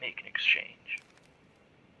we might make an exchange.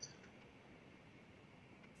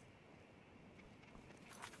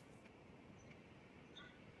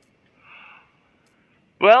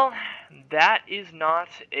 Well, that is not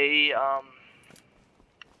a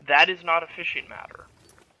fishing matter.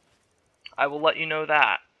 I will let you know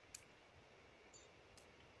that.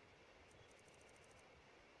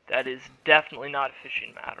 That is definitely not a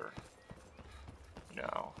fishing matter.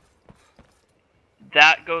 No.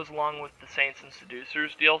 That goes along with the Saints and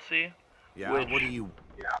Seducers DLC. Yeah, which what do you...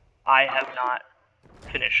 I have not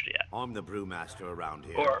finished yet. I'm the brewmaster around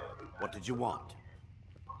here. Or... What did you want?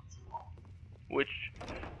 Which...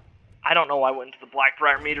 I don't know why I went to the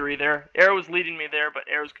Blackbriar meadery there. Arrow was leading me there, but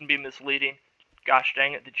arrows can be misleading. Gosh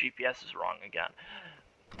dang it, the GPS is wrong again.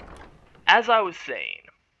 As I was saying,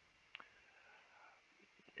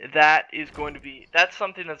 that's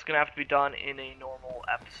something that's going to have to be done in a normal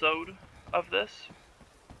episode of this.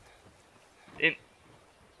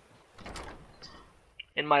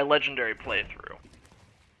 In my legendary playthrough.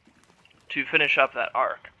 To finish up that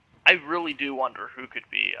arc. I really do wonder who could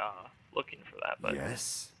be looking for that, but...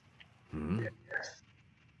 Yes? Hmm?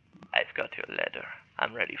 I've got your letter.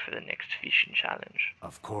 I'm ready for the next fishing challenge.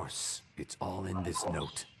 Of course. It's all in this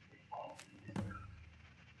note.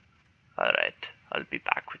 Alright, I'll be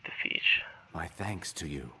back with the fish. My thanks to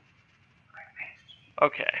you.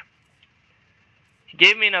 Okay. He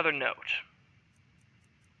gave me another note.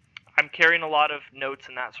 I'm carrying a lot of notes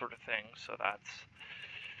and that sort of thing, so that's...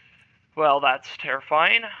 Well, that's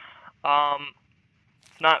terrifying.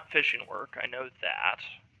 It's not fishing work, I know that.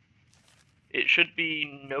 It should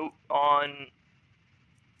be note on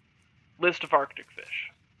list of Arctic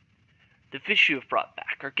fish. The fish you have brought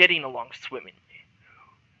back are getting along swimmingly,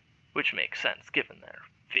 which makes sense given they're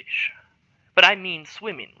fish. But I mean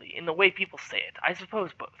swimmingly, in the way people say it. I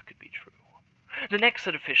suppose both could be true. The next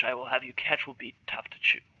set of fish I will have you catch will be tough to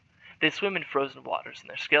chew. They swim in frozen waters, and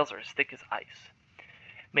their scales are as thick as ice.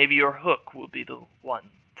 Maybe your hook will be the one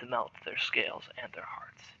to melt their scales and their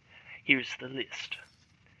hearts. Here's the list.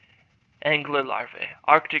 Angler larvae,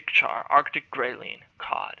 Arctic char, Arctic grayling,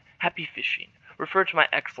 cod. Happy fishing. Refer to my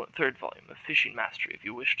excellent third volume of Fishing Mastery if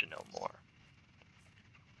you wish to know more.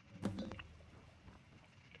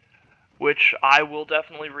 Which I will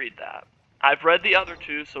definitely read that. I've read the other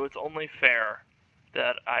two, so it's only fair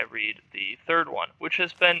that I read the third one, which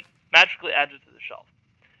has been magically added to the shelf.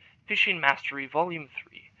 Fishing Mastery Volume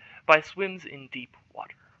 3 by Swims in Deep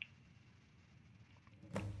Water.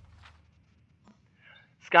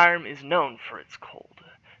 Skyrim is known for its cold.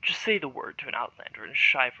 Just say the word to an outlander and a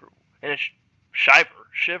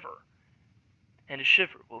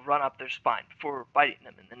shiver will run up their spine before biting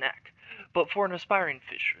them in the neck. But for an aspiring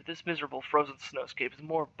fisher, this miserable frozen snowscape is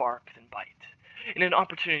more bark than bite, and an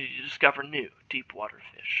opportunity to discover new deep water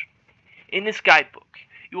fish. In this guidebook,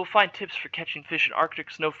 you will find tips for catching fish in Arctic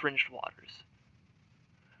snow-fringed waters.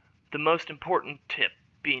 The most important tip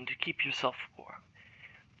being to keep yourself warm.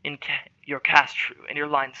 Your cast true and your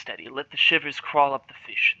line steady. Let the shivers crawl up the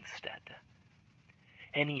fish instead.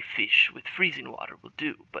 Any fish with freezing water will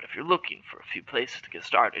do, but if you're looking for a few places to get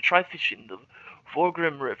started, try fishing the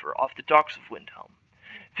Vorgrim River off the docks of Windhelm.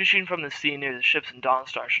 Fishing from the sea near the ships in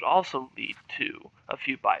Dawnstar should also lead to a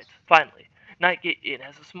few bites. Finally, Nightgate Inn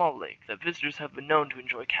has a small lake that visitors have been known to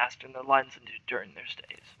enjoy casting their lines into during their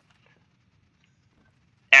stays.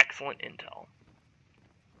 Excellent intel.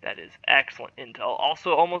 That is excellent intel.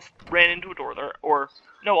 Also almost ran into a door there, or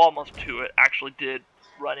no, almost to it. Actually did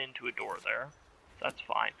run into a door there. That's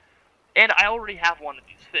fine. And I already have one of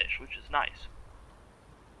these fish, which is nice.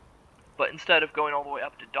 But instead of going all the way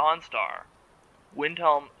up to Dawnstar,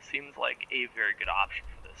 Windhelm seems like a very good option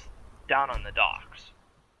for this, down on the docks.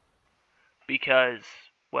 Because,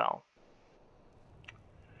 well,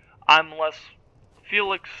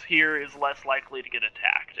 Felix here is less likely to get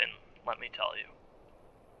attacked, and let me tell you.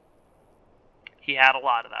 He had a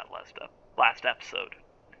lot of that last episode.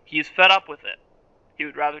 He is fed up with it. He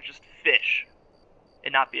would rather just fish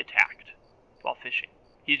and not be attacked while fishing.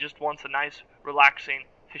 He just wants a nice, relaxing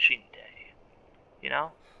fishing day. You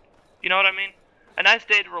know? You know what I mean? A nice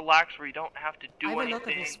day to relax where you don't have to do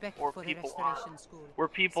anything, or where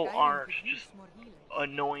people aren't just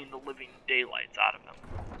annoying the living daylights out of them.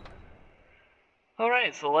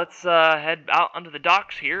 Alright, so let's head out onto the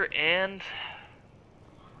docks here and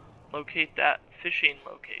locate that fishing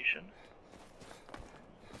location.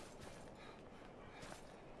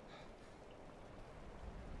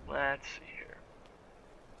 Let's see here.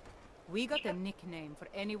 We got a nickname for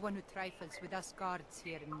anyone who trifles with us guards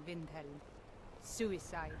here in Windhelm.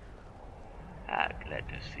 Suicide. Glad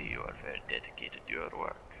to see you are very dedicated to your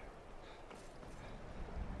work.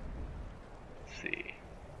 Let's see.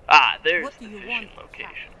 There's the fishing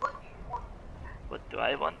location. What do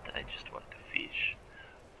I want? I just want to fish.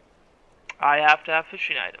 I have to have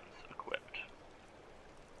fishing items equipped.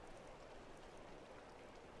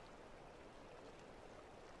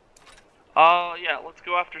 Yeah, let's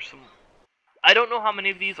go after some... I don't know how many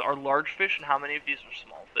of these are large fish and how many of these are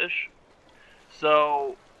small fish.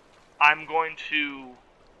 So, I'm going to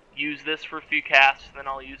use this for a few casts, then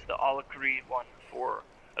I'll use the Alakri one for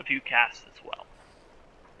a few casts as well.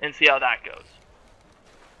 And see how that goes.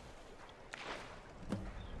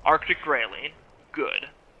 Arctic Grayling, good.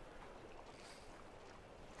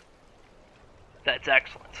 That's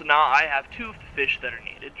excellent. So now I have 2 of the fish that are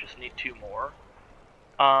needed, just need 2 more.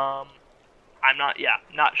 I'm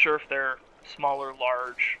not sure if they're small or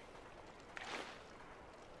large.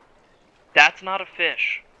 That's not a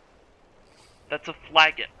fish. That's a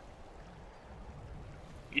flagon.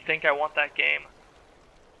 You think I want that game?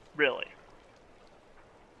 Really?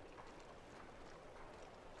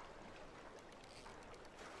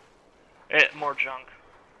 More junk.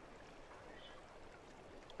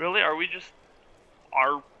 Really? Are we just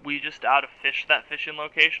out of fish that fishing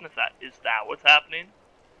location? Is that what's happening?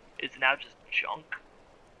 It's now just junk?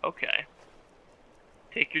 Okay.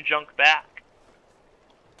 Take your junk back.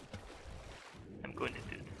 I'm going to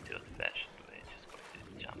do this the old-fashioned way. Just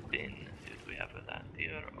going to jump in. See what we have with that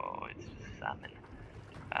here. Oh, it's just salmon.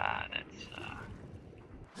 That's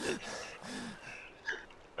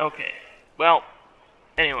okay. Well,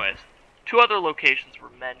 anyways, 2 other locations were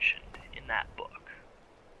mentioned in that book.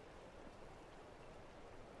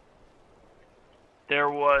 There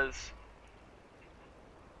was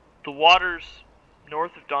the waters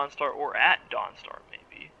north of Dawnstar, or at Dawnstar,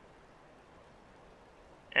 maybe.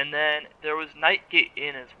 And then there was Nightgate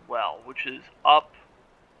Inn as well, which is up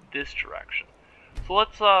this direction. So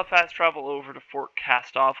let's fast travel over to Fort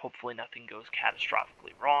Castoff. Hopefully nothing goes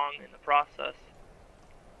catastrophically wrong in the process.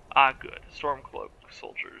 Good. Stormcloak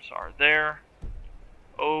soldiers are there.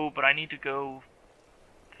 Oh, but I need to go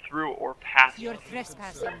through or past. You're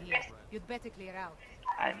trespassing here. You'd better clear out.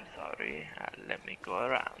 I'm sorry. Let me go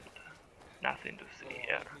around. Nothing to see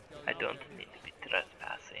here. I don't need to be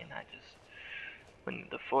trespassing. I just... When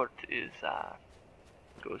the fort is,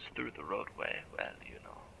 goes through the roadway, well, you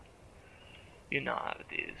know. You know how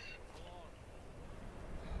it is.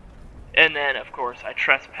 And then, of course, I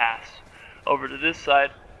trespass over to this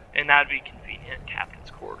side, and that'd be convenient,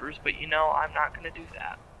 captain's quarters, but you know, I'm not gonna do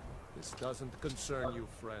that. This doesn't concern you,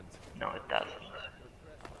 friend. No, it doesn't.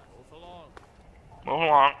 Move along. Move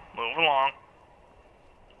along, move along.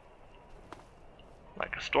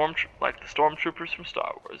 Like the stormtroopers from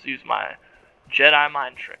Star Wars, use my Jedi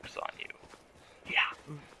mind tricks on you.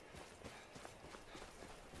 Yeah.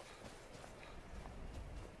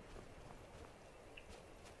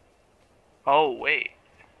 Oh, wait.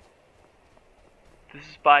 This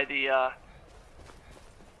is by the,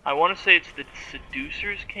 I want to say it's the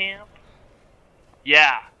Seducer's Camp?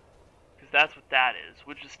 Yeah. Because that's what that is,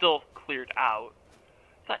 which is still cleared out.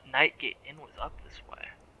 I thought Nightgate Inn was up this way.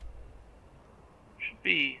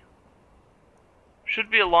 Should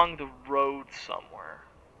be along the road somewhere.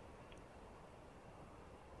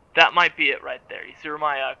 That might be it right there. You see where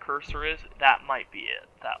my cursor is? That might be it.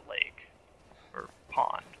 That lake. Or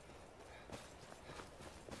pond.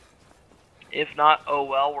 If not, oh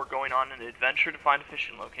well, we're going on an adventure to find a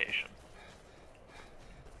fishing location.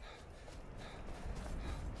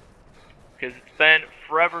 Because it's been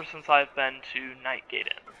forever since I've been to Nightgate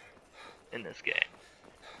Inn in this game.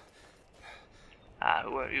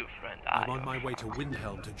 Who are you, friend? I'm on my way to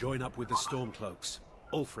Windhelm to join up with the Stormcloaks.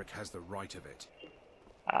 Ulfric has the right of it.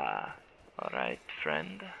 Alright,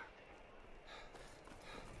 friend.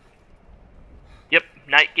 Yep,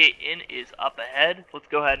 Nightgate Inn is up ahead. Let's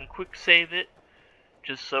go ahead and quick save it,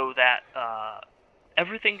 just so that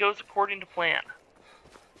everything goes according to plan.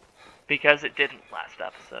 Because it didn't last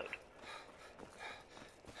episode.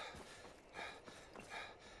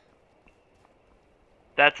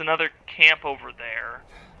 That's another camp over there.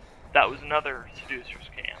 That was another Seducer's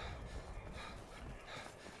camp.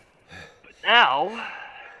 But now,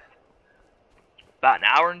 about an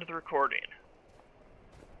hour into the recording,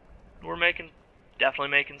 we're definitely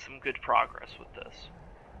making some good progress with this.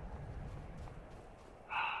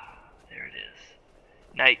 There it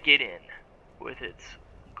is. Nightgate Inn, with its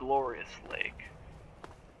glorious lake.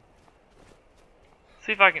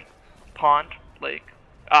 See if I can... Pond? Lake?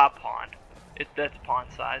 Pond. That's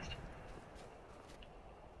pond-sized.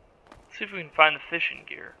 See if we can find the fishing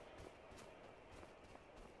gear.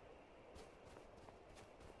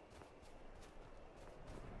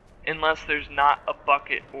 Unless there's not a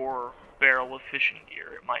bucket or barrel of fishing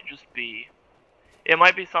gear. It might just be... It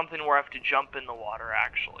might be something where I have to jump in the water,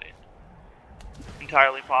 actually.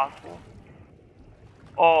 Entirely possible.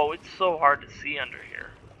 Oh, it's so hard to see under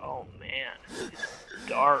here. Oh, man. It's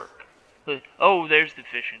dark. Oh, there's the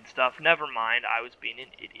fishing stuff. Never mind, I was being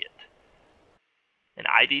an idiot. An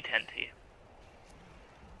ID 10T.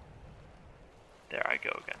 There I go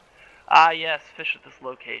again. Ah yes, fish at this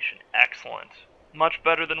location. Excellent. Much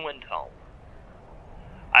better than Windhelm.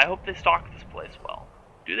 I hope they stock this place well.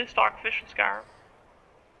 Do they stock fish in Skyrim?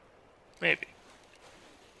 Maybe.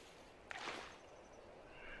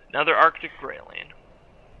 Another Arctic grayling.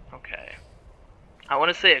 Okay. I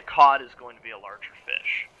want to say a cod is going to be a larger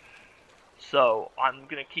fish. So I'm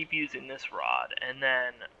going to keep using this rod, and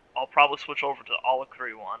then I'll probably switch over to the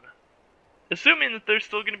Alikri one. Assuming that there's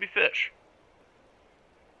still going to be fish.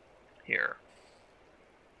 Here.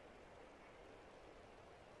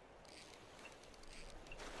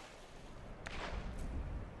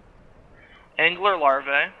 Angler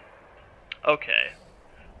larvae. Okay.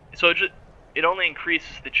 So it only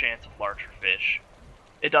increases the chance of larger fish.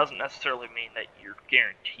 It doesn't necessarily mean that you're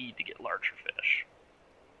guaranteed to get larger fish.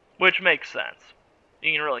 Which makes sense.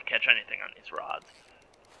 You can really catch anything on these rods.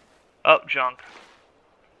 Oh, junk.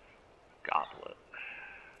 Goblet.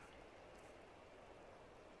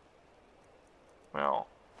 Well.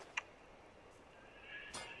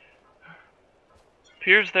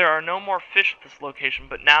 Appears there are no more fish at this location,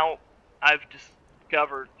 but now I've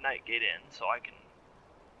discovered Nightgate Inn, so I can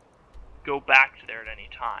go back to there at any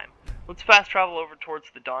time. Let's fast travel over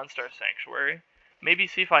towards the Dawnstar Sanctuary. Maybe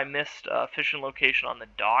see if I missed a fishing location on the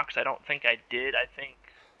docks. I don't think I did. I think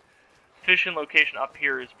fishing location up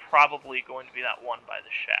here is probably going to be that one by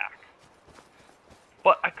the shack.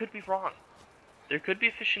 But I could be wrong. There could be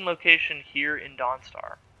a fishing location here in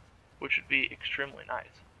Dawnstar, which would be extremely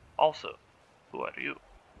nice. Also, who are you?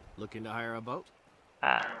 Looking to hire a boat?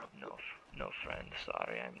 No friend.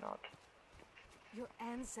 Sorry, I'm not. Your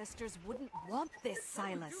ancestors wouldn't want this,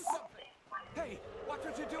 Silas. Hey, what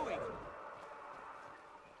are you doing?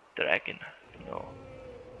 Dragon. No.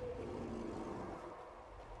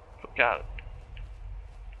 Look out.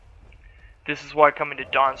 This is why coming to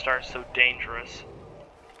Dawnstar is so dangerous.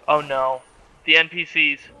 Oh no. The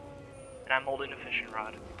NPCs. And I'm holding a fishing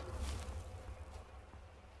rod.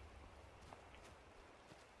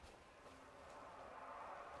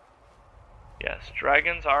 Yes,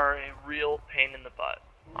 dragons are a real pain in the butt,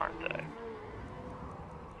 aren't they?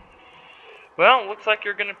 Well, looks like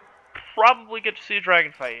you're gonna probably get to see a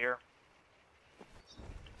dragon fight here.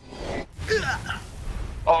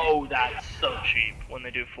 Oh, that's so cheap when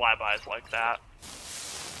they do flybys like that.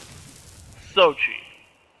 So cheap.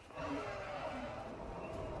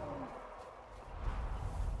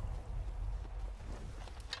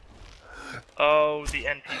 Oh, the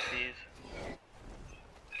NPCs.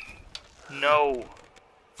 No.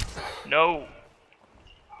 No.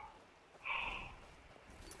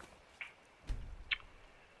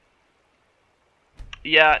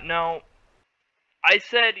 Yeah, no. I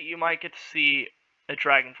said you might get to see a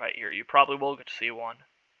dragon fight here. You probably will get to see one.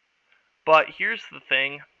 But here's the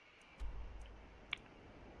thing.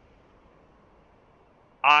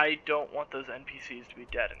 I don't want those NPCs to be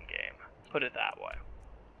dead in game. Put it that way.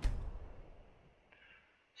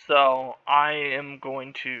 So, I am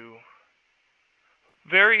going to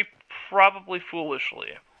very probably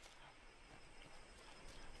foolishly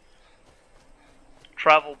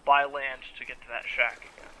travel by land to get to that shack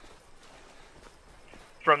again.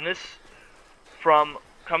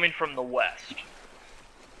 Coming from the west.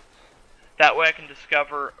 That way I can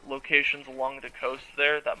discover locations along the coast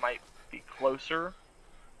there that might be closer.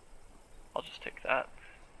 I'll just take that.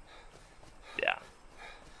 Yeah.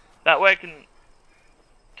 That way I can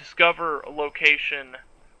discover a location,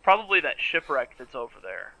 probably that shipwreck that's over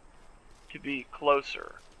there, to be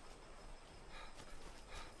closer.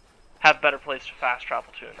 Have better place to fast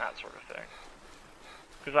travel to and that sort of thing.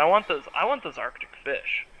 Because I want those Arctic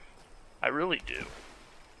fish. I really do.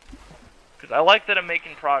 Because I like that I'm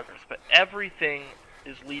making progress, but everything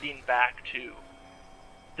is leading back to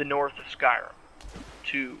the north of Skyrim,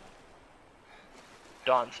 to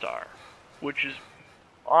Dawnstar, which is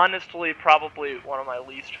honestly probably one of my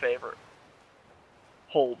least favorite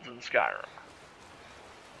holds in Skyrim.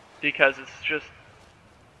 Because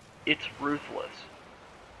it's ruthless.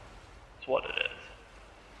 It's what it is.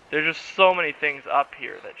 There's just so many things up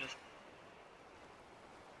here that just...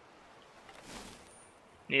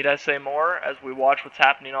 Need I say more as we watch what's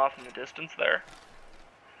happening off in the distance there?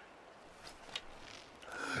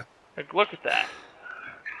 Like, look at that.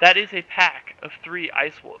 That is a pack of 3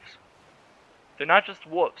 ice wolves. They're not just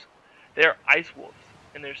wolves. They're ice wolves.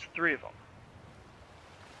 And there's 3 of them.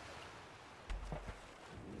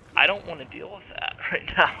 I don't want to deal with that right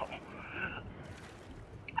now.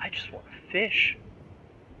 I just want to fish.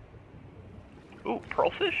 Ooh,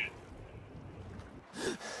 pearlfish?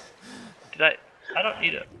 I don't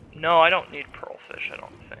need a... No, I don't need pearlfish, I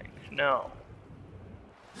don't think. No.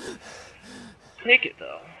 Take it,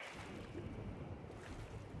 though.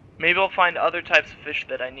 Maybe I'll find other types of fish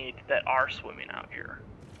that I need that are swimming out here.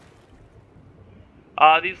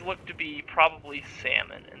 These look to be probably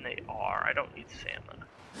salmon, and they are. I don't need salmon.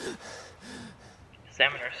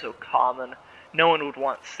 Salmon are so common. No one would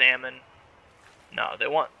want salmon. No, they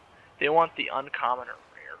want the uncommon or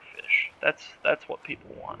rare fish. That's what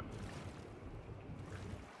people want.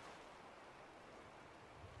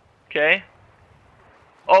 Okay.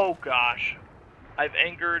 Oh gosh. I've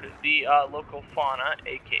angered the local fauna,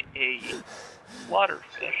 aka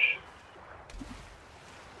slaughterfish.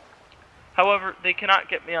 However, they cannot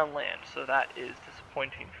get me on land, so that is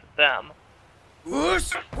disappointing for them.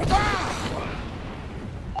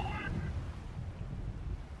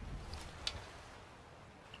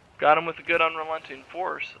 Got him with a good unrelenting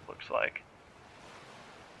force, it looks like.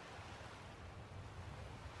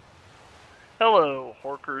 Hello,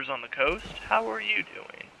 horkers on the coast. How are you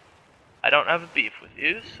doing? I don't have a beef with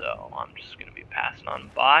you, so I'm just going to be passing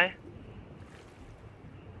on by.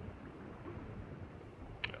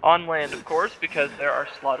 On land, of course, because there are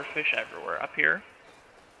slaughterfish everywhere up here.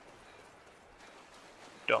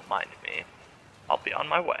 Don't mind me. I'll be on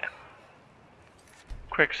my way.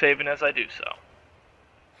 Quick saving as I do so.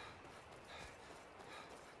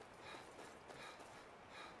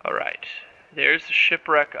 Alright, there's the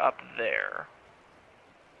shipwreck up there.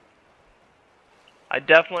 I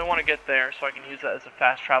definitely want to get there so I can use that as a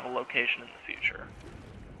fast travel location in the future.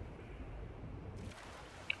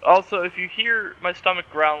 Also, if you hear my stomach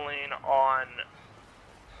growling on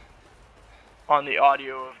the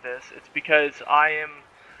audio of this, it's because I am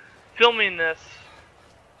filming this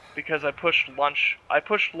because I pushed lunch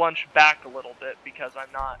back a little bit because I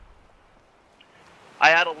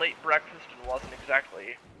had a late breakfast and wasn't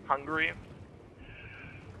exactly hungry.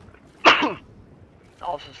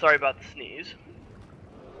 Also, sorry about the sneeze.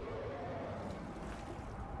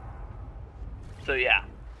 So yeah,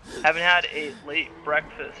 haven't had a late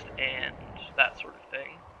breakfast and that sort of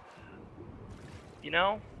thing. You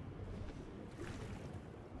know,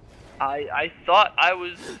 I thought I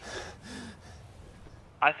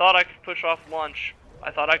could push off lunch. I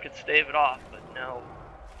thought I could stave it off, but no.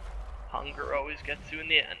 Hunger always gets you in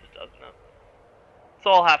the end, doesn't it? So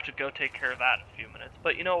I'll have to go take care of that in a few minutes.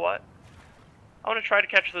 But you know what? I want to try to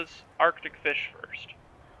catch this Arctic fish first.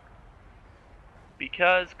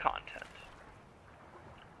 Because content.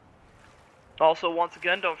 Also, once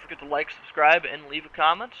again, don't forget to like, subscribe, and leave a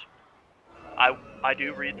comment. I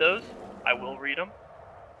do read those. I will read them.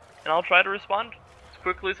 And I'll try to respond as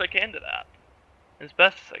quickly as I can to that. As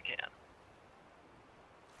best as I can.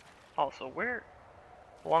 Also, where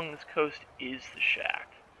along this coast is the shack?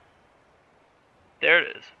 There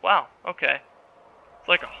it is. Wow, okay. It's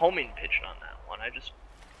like a homing pigeon on that one.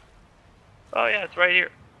 Oh yeah, it's right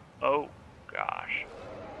here. Oh, gosh.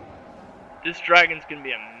 This dragon's gonna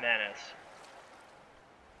be a menace.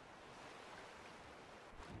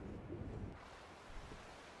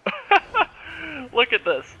 Look at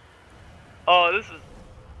this. Oh,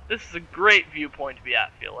 this is a great viewpoint to be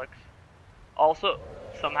at, Felix. Also,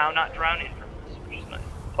 somehow not drowning from this, which is nice.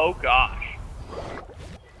 Oh gosh.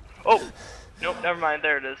 Oh! Nope, never mind,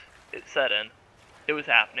 there it is. It set in. It was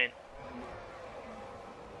happening.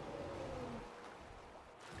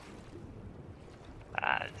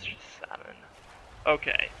 It's just 7.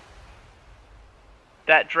 Okay.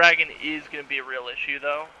 That dragon is gonna be a real issue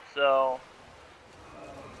though, so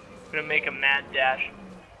I'm gonna make a mad dash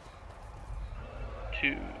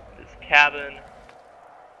to this cabin.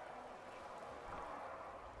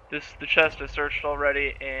 The chest I searched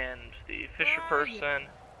already, and the fisher person.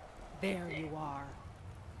 There you are.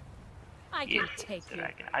 I can take you.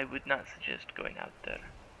 Dragon. I would not suggest going out there.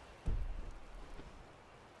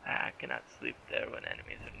 I cannot sleep there when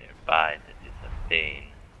enemies are nearby. That is a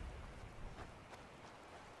pain.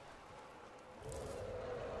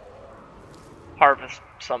 Harvest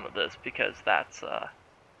some of this because that's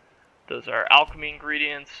those are alchemy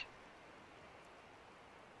ingredients.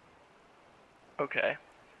 Okay.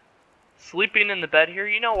 Sleeping in the bed here,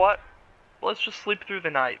 you know what? Let's just sleep through the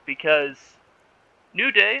night because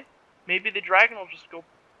new day, maybe the dragon will just go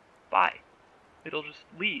by. It'll just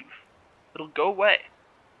leave. It'll go away.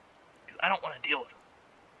 Because I don't want to deal with it.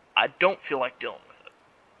 I don't feel like dealing with it.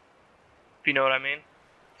 If you know what I mean?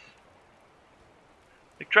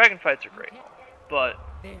 Like, dragon fights are great, but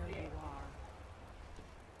there you are.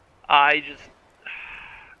 I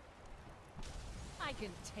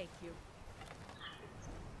can take you.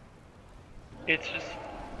 It's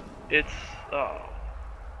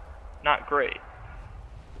not great.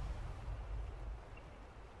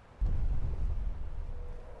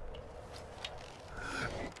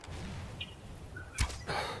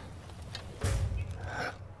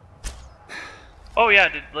 Oh yeah,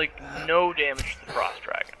 did like no damage to the frost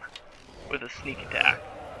dragon with a sneak attack.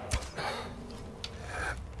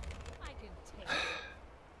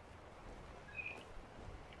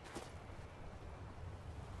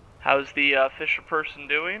 How's the fisher person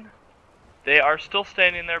doing? They are still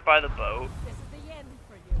standing there by the boat. This is the end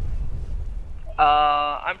for you.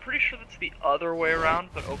 I'm pretty sure that's the other way around,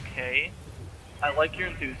 but okay. I like your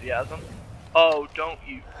enthusiasm. Oh, don't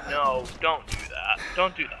you? No, don't do that.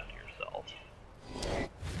 Don't do that to yourself.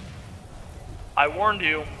 I warned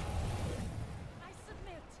you. I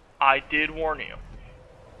submit. I did warn you.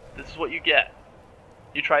 This is what you get.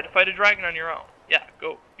 You tried to fight a dragon on your own. Yeah,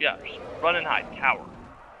 go. Yeah, just run and hide, coward.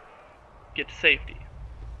 Get to safety.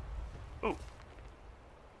 Ooh.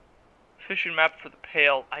 Fishing map for the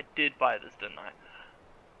Pale. I did buy this, didn't I?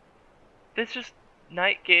 This is just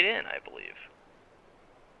Nightgate Inn, I believe.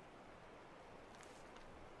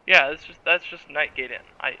 Yeah, that's just Nightgate Inn.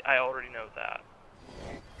 I already know that.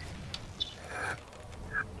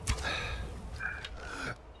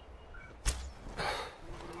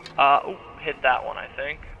 Ooh, hit that one, I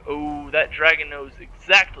think. Ooh, that dragon knows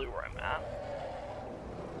exactly where I'm at.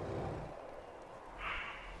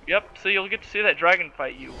 Yep, so you'll get to see that dragon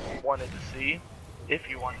fight you wanted to see, if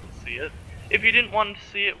you wanted to see it. If you didn't want to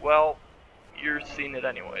see it, well, you're seeing it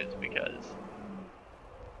anyways, because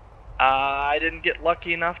I didn't get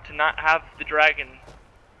lucky enough to not have the dragon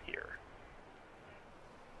here.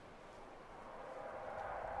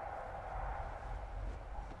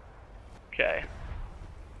 Okay.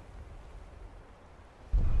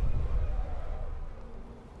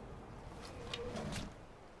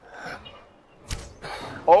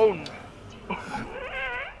 Oh no.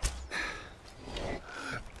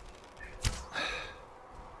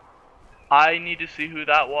 I need to see who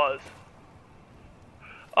that was.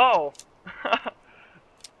 Oh.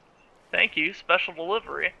 Thank you, special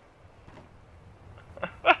delivery.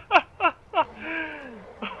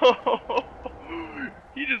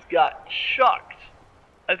 He just got chucked.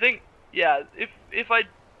 I think, yeah, if I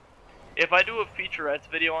do a featurettes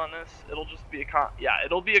video on this, it'll just be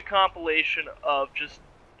it'll be a compilation of just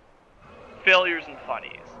failures and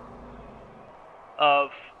funnies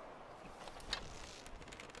of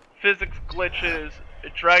physics glitches, a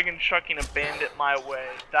dragon chucking a bandit my way.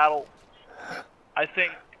 I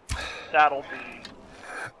think that'll be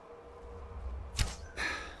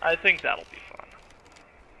fun.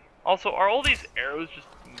 Also, are all these arrows just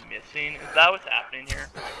missing? Is that what's happening here?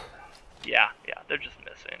 Yeah, they're just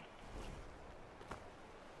missing.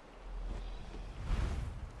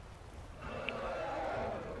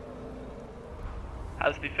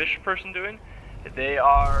 How's the fish person doing? They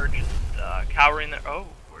are just cowering there. Oh,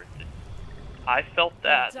 where did I felt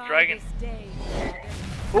that dragon?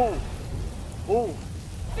 Ooh, ooh,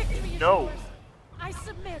 no. I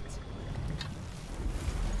submit.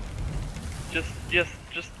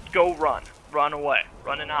 Just go run away,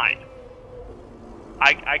 run and hide.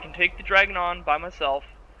 I can take the dragon on by myself.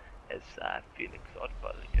 As feeling so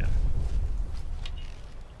bad, yeah.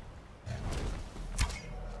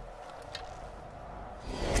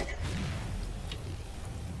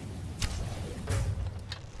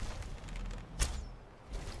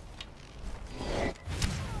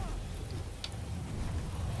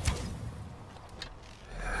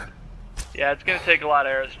 Yeah, it's gonna take a lot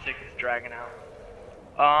of arrows to take this dragon out.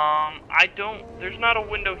 There's not a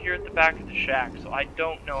window here at the back of the shack, so I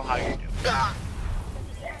don't know how you do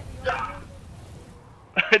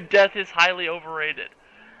it. Death is highly overrated.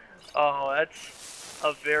 Oh, that's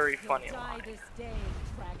a very funny line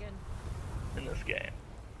in this game.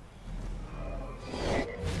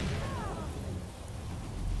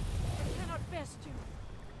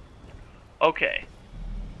 Okay,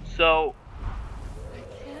 so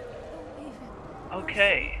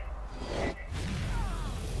okay.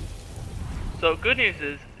 So good news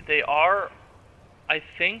is they are, I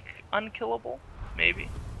think, unkillable. Maybe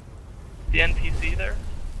the NPC there.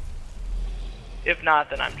 If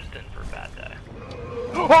not, then I'm just in for a bad day.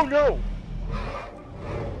 Oh no!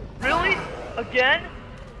 Really? Again?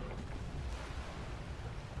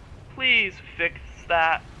 Please fix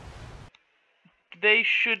that. They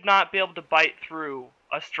should not be able to bite through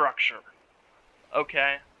a structure.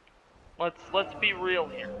 Okay? Let's be real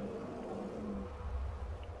here.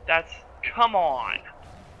 Come on.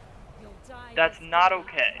 That's not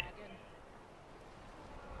okay.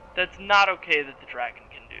 That's not okay that the dragon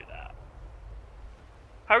can do that.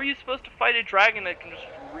 How are you supposed to fight a dragon that can just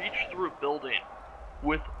reach through a building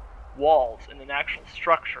with walls and an actual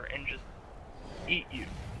structure and just eat you?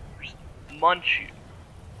 Just munch you?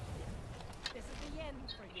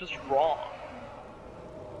 It's just wrong.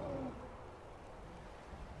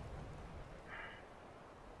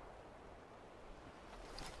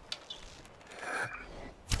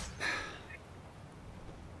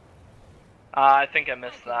 I think I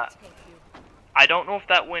missed that. I don't know if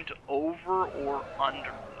that went over or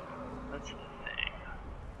under, though. That's the thing.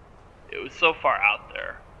 It was so far out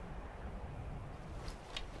there.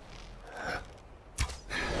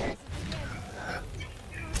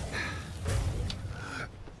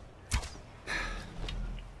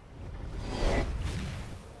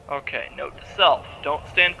 Okay, note to self. Don't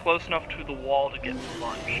stand close enough to the wall to get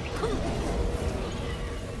plunged.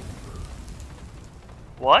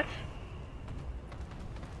 What?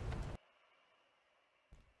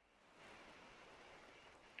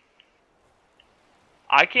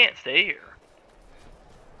 I can't stay here.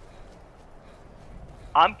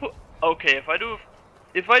 Okay, if I do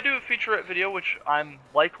a featurette video, which I'm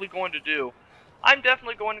likely going to do, I'm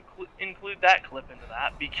definitely going to include that clip into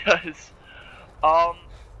that because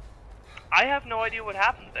I have no idea what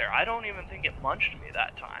happened there. I don't even think it munched me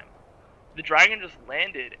that time. The dragon just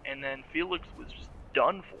landed, and then Felix was just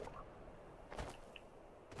done for.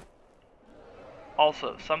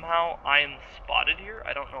 Also, somehow I am spotted here.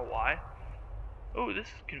 I don't know why. Oh, this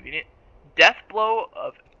is convenient. Death blow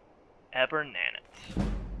of Ebernanitz.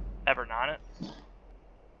 Ebernanitz?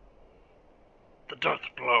 The death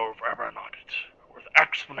blow of Ebernanitz, with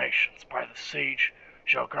explanations by the sage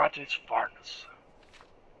Gelgratis Farnus.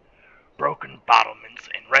 Broken battlements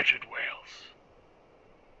and wretched wails.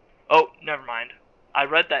 Oh, never mind. I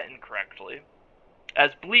read that incorrectly.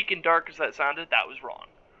 As bleak and dark as that sounded, that was wrong.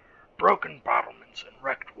 Broken battlements and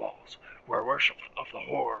wrecked walls, where worship of the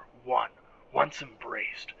horror one once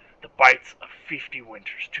embraced, the bites of 50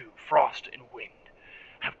 winters too, frost and wind,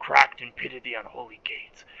 have cracked and pitted the unholy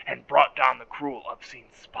gates, and brought down the cruel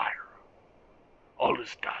obscene spire. All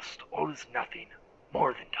is dust, all is nothing,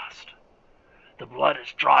 more than dust. The blood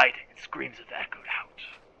is dried, and screams have echoed out.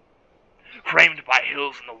 Framed by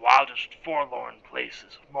hills in the wildest forlorn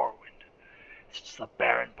places of Morrowind, it's the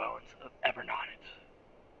barren bones of Ebernanit.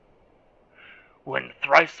 When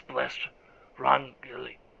thrice blessed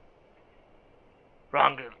Rangadil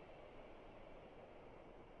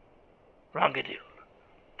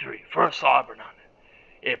III first saw Ebernanit,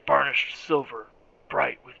 it burnished silver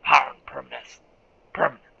bright with power and permanence.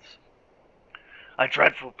 A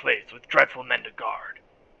dreadful place with dreadful men to guard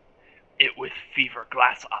it with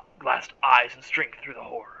fever-glassed eyes and strength through the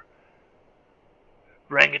horror.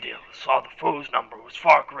 Rangadil saw the foe's number was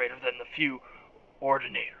far greater than the few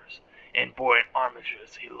ordinators and buoyant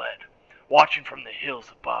armigers he led, watching from the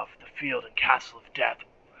hills above the field and castle of death.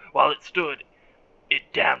 While it stood,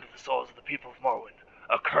 it damned the souls of the people of Morrowind,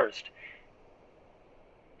 accursed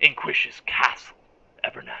Inquisious castle,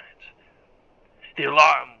 Ebernanit. The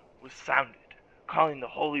alarm was sounded, calling the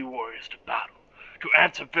holy warriors to battle, to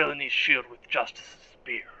answer villain's shield with justice's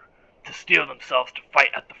spear, to steel themselves to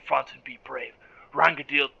fight at the front and be brave.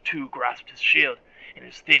 Rangadil too grasped his shield and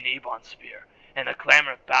his thin ebon spear, and the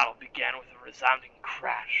clamor of battle began with a resounding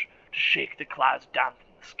crash to shake the clouds down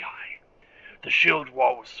from the sky. The shield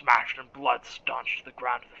wall was smashed and blood staunched to the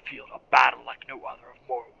ground of the field, a battle like no other of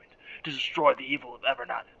Morrowind, to destroy the evil of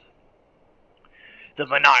Ebernanit. The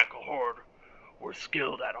maniacal horde were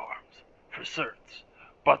skilled at arms, for certes,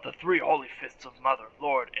 but the three holy fists of Mother,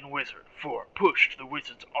 Lord, and Wizard, pushed the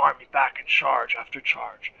wizard's army back in charge after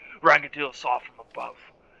charge. Rangadil saw from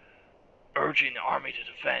above, urging the army to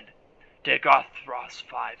defend, Dagothros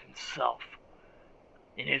V himself,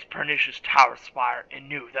 in his pernicious tower spire, and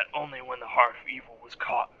knew that only when the heart of evil was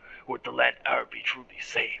caught would the land e'er be truly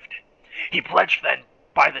saved. He pledged then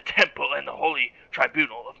by the temple and the holy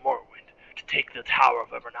tribunal of Morrowind to take the tower of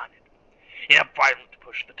Ebernanit. In a violent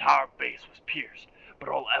push, the tower base was pierced, but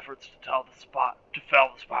all efforts to fell the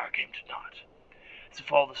spire came to naught. As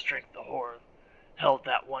if all the strength the horror held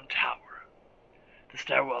that one tower, the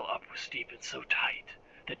stairwell up was steep and so tight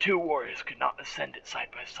that two warriors could not ascend it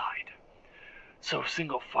side by side. So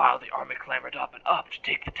single file the army clambered up and up to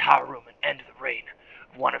take the tower room and end the reign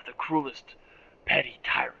of one of the cruelest petty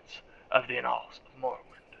tyrants of the annals of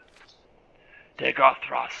Morrowind,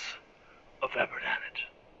 Dagothros of Ebernanit.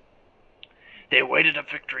 They awaited a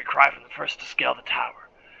victory cry from the first to scale the tower,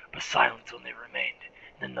 but silence only remained,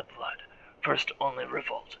 and then the blood, first only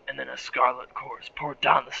revolt, and then a scarlet course poured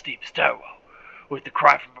down the steep stairwell, with the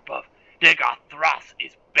cry from above, Dagothros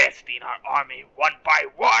is besting our army one by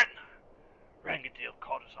one! Rangadil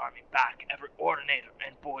called his army back, every ordinator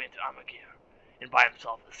and boy into Armageddon, and by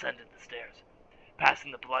himself ascended the stairs,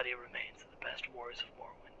 passing the bloody remains of the best warriors of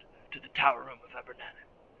Morrowind to the tower room of Ebernanit.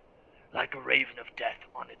 Like a raven of death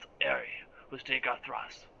on its area was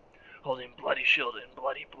Dagothros, holding bloody shield and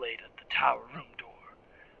bloody blade at the tower room door.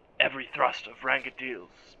 Every thrust of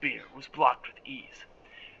Rangadil's spear was blocked with ease.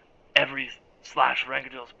 Every Slash,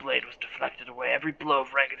 Rangadil's blade was deflected away. Every blow of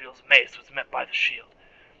Rangadil's mace was met by the shield.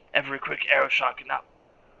 Every quick arrow shot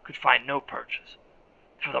could find no purchase.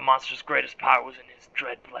 For the monster's greatest power was in his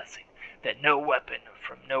dread blessing, that no weapon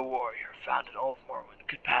from no warrior found in all of Morrowind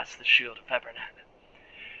could pass the shield of Ebernan.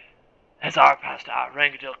 As hour passed hour,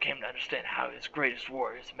 Rangadil came to understand how his greatest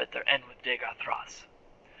warriors met their end with Dagar Thras,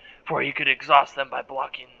 for he could exhaust them by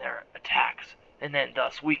blocking their attacks, and then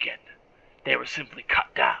thus weakened. They were simply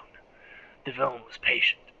cut down. The villain was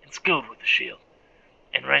patient and skilled with the shield,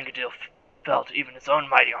 and Rangadil felt even his own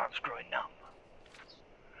mighty arms growing numb.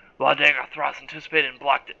 While Dagar Thras anticipated and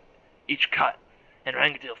blocked each cut, and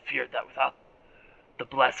Rangadil feared that without the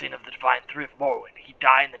blessing of the divine three of Morrowind, he'd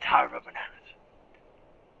die in the Tower of Ebernan.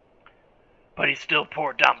 But he still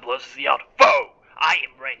poured down blows as he yelled, "Foe! I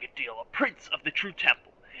am Rangadil, a prince of the true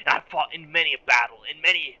temple, and I've fought in many a battle, and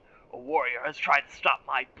many a warrior has tried to stop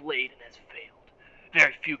my blade and has failed.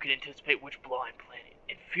 Very few can anticipate which blow I'm planning,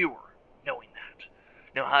 and fewer, knowing that,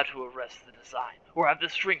 know how to arrest the design, or have the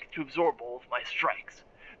strength to absorb all of my strikes.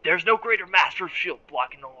 There's no greater master of shield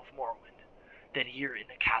blocking all of Morrowind than here in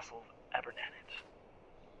the castle of Ebernan.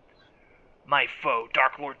 My foe,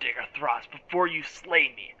 Dark Lord Dagar Thras, before you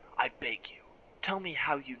slay me, I beg you, tell me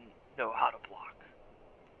how you know how to block."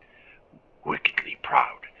 Wickedly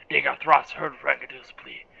proud, Dagar Thras heard Rangadil's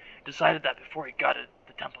plea, decided that before he gutted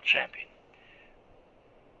the temple champion,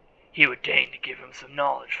 he would deign to give him some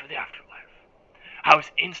knowledge for the afterlife. How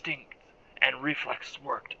his instincts and reflexes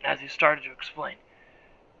worked, and as he started to explain,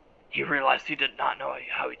 he realized he did not know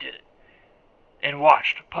how he did it, and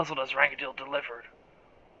watched, puzzled as Rangadil delivered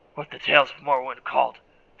what the tales of Morrowind called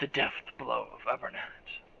the death blow of Ebernan.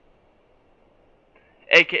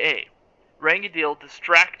 AKA, Rangadil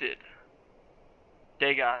distracted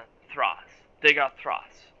Dagar Thras.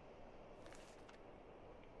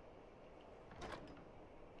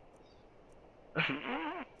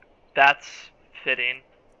 That's fitting.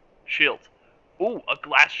 Shield. Ooh, a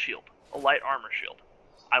glass shield. A light armor shield.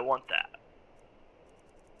 I want that.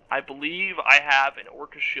 I believe I have an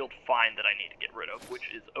Orca shield fine that I need to get rid of, which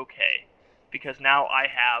is okay, because now I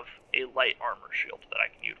have a light armor shield that I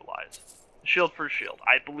can utilize. Shield for shield.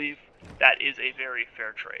 I believe that is a very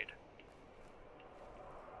fair trade.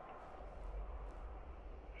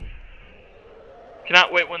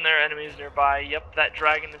 Cannot wait when there are enemies nearby. Yep, that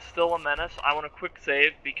dragon is still a menace. I want a quick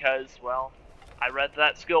save because, well, I read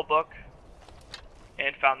that skill book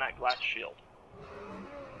and found that glass shield.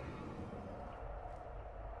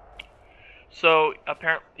 So,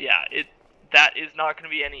 apparently, yeah, that is not going to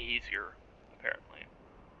be any easier, apparently.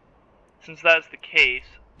 Since that is the case,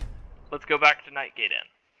 let's go back to Nightgate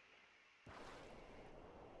Inn.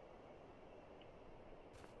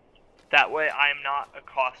 That way I am not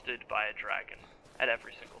accosted by a dragon at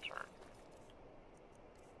every single turn.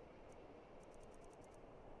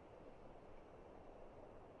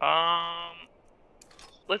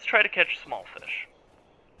 Let's try to catch a small fish.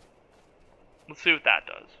 Let's see what that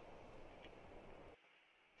does.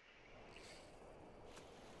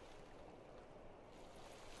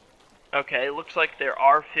 Okay, looks like there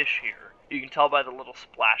are fish here. You can tell by the little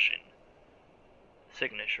splashing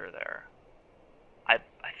signature there. I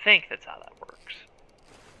think that's how that works.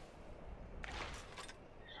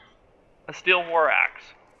 A steel war axe.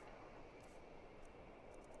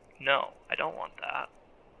 No, I don't want that.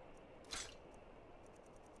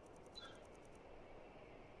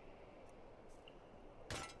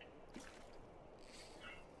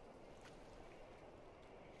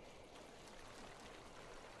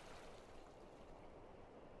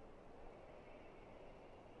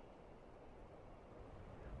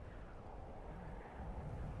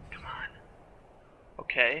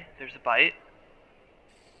 Okay, there's a bite.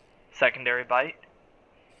 Secondary bite.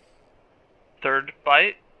 Third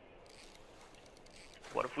bite.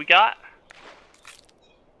 What have we got?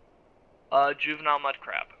 A juvenile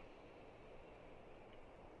mudcrab.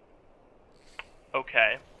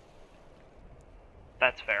 Okay.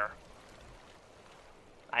 That's fair.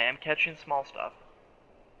 I am catching small stuff.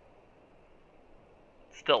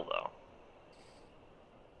 Still, though.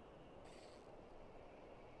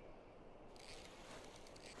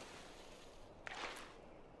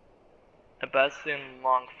 A Bastion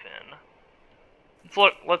longfin.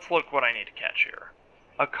 Let's look what I need to catch here.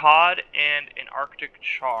 A cod and an Arctic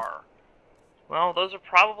char. Well, those are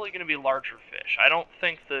probably going to be larger fish. I don't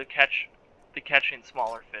think the catching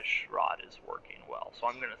smaller fish rod is working well, so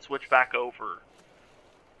I'm going to switch back over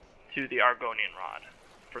to the Argonian rod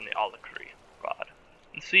from the Alikri rod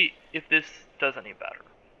and see if this does any better.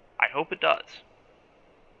 I hope it does.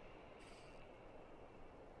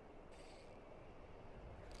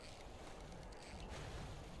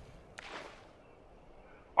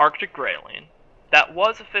 Arctic grayling. That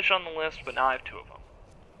was a fish on the list, but now I have 2 of them.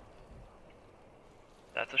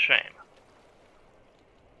 That's a shame.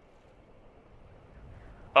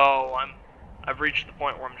 Oh, I've reached the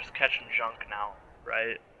point where I'm just catching junk now,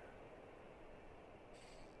 right?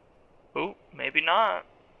 Ooh, maybe not.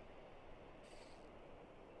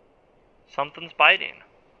 Something's biting.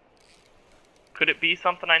 Could it be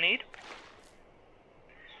something I need?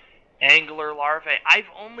 Angler larvae. I've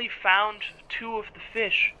only found 2 of the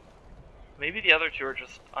fish. Maybe the other 2 are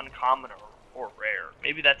just uncommon or rare.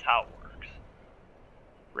 Maybe that's how it works.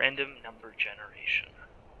 Random number generation,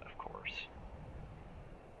 of course.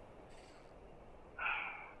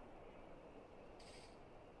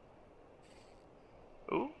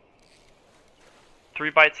 Ooh. 3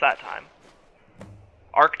 bites that time.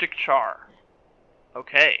 Arctic char.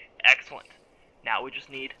 Okay, excellent. Now we just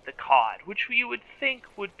need the cod, which you would think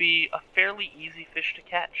would be a fairly easy fish to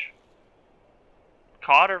catch.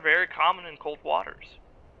 Cod are very common in cold waters,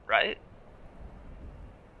 right?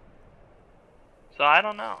 So I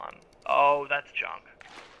don't know. Oh, that's junk.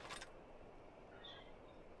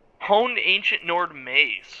 Honed ancient Nord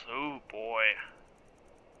mace. Oh boy.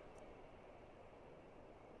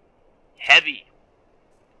 Heavy.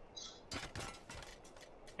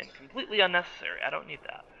 And completely unnecessary. I don't need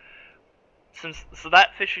that. So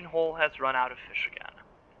that fishing hole has run out of fish again.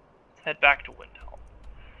 Let's head back to Windhelm.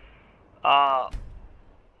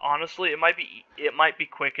 Honestly, it might be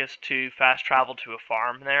quickest to fast travel to a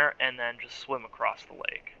farm there and then just swim across the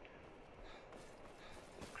lake.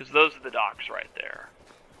 Because those are the docks right there.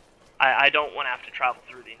 I don't want to have to travel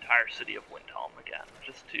through the entire city of Windhelm again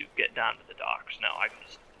just to get down to the docks. No, I can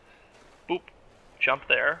just boop, jump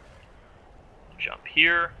there, jump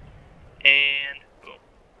here, and boom,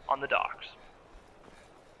 on the docks.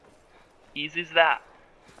 Easy as that.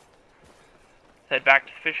 Let's head back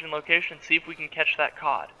to the fishing location and see if we can catch that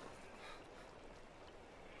cod.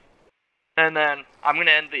 And then I'm going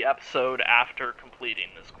to end the episode after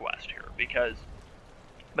completing this quest here, because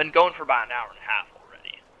I've been going for about an hour and a half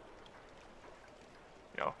already.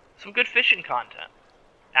 You know, some good fishing content.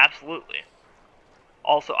 Absolutely.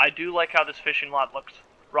 Also, I do like how this fishing rod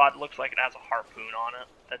looks like it has a harpoon on it.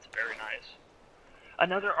 That's very nice.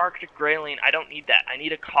 Another Arctic grayling. I don't need that. I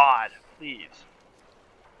need a cod, please.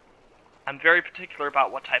 I'm very particular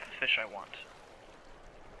about what type of fish I want.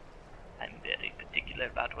 I'm very particular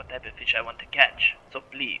about what type of fish I want to catch. So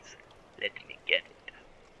please, let me get it.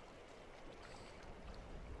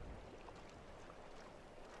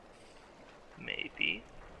 Maybe.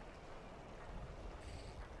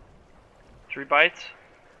 3 bites.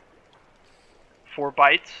 4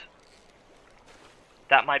 bites.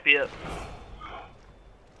 That might be a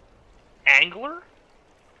angler?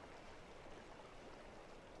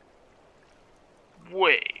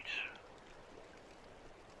 Wait.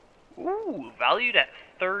 Ooh, valued at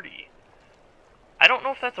 30. I don't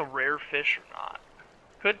know if that's a rare fish or not.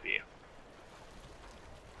 Could be.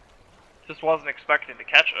 Just wasn't expecting to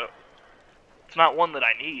catch it. It's not one that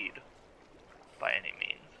I need, by any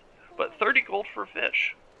means. But 30 gold for a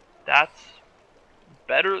fish. That's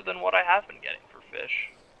better than what I have been getting for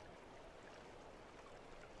fish.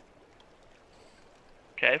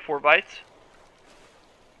 Okay, 4 bites.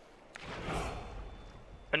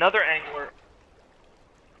 Another angler.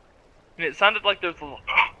 And it sounded like there was a little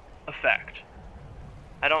effect.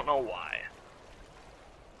 I don't know why.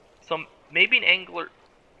 So maybe an angler,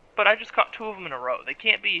 but I just caught 2 of them in a row. They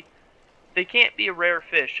can't be a rare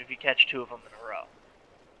fish if you catch 2 of them in a row.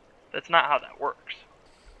 That's not how that works.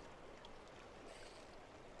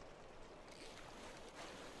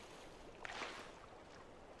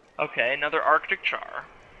 Okay, another Arctic char.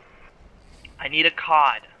 I need a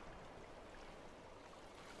cod.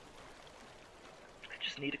 I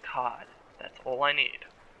just need a cod. That's all I need.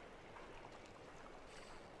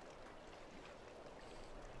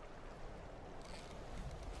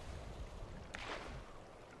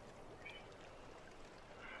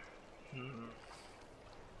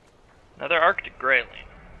 Another Arctic grayling.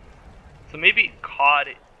 So maybe a cod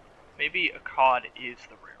is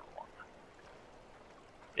the rare one.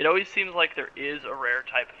 It always seems like there is a rare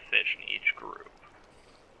type of fish in each group.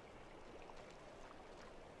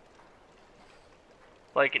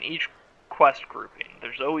 Like in each quest grouping,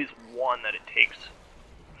 there's always one that it takes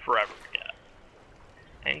forever to get.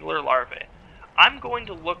 Angler larvae. I'm going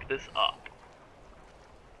to look this up.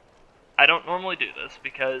 I don't normally do this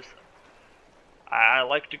because I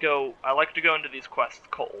like to go into these quests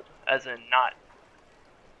cold, as in not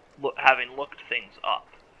having looked things up.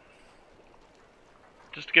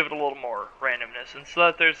 Just to give it a little more randomness, and so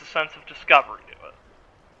that there's a sense of discovery to it.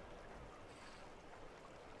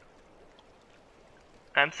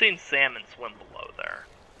 I'm seeing salmon swim below there.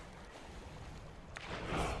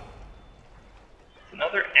 It's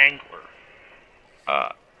another angler.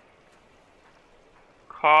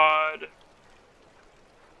 Cod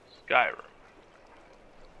Skyrim.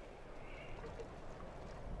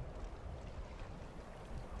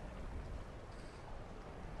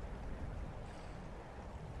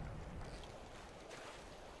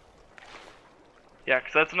 Yeah,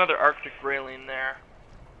 because that's another Arctic grayling there.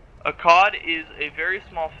 A cod is a very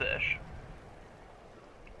small fish.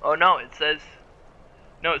 Oh no, it says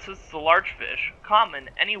it's a large fish,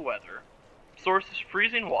 common any weather. Source is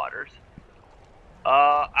freezing waters.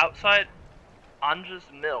 Outside Anja's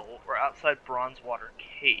Mill or outside Bronzewater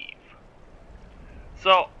Cave.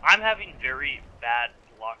 So I'm having very bad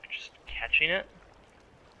luck just catching it.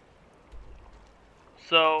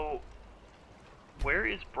 So where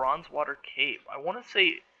is Bronzewater Cave? I want to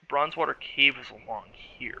say Bronzewater Cave is along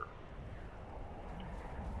here.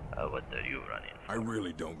 What are you running for? I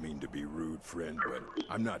really don't mean to be rude, friend, but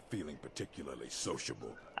I'm not feeling particularly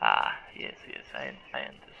sociable. Ah, yes, I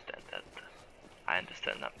understand that. I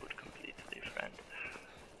understand that mood completely, friend.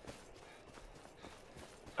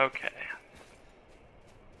 Okay.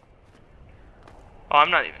 Oh,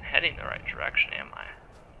 I'm not even heading the right direction, am I?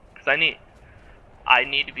 Because I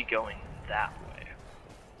need to be going that way.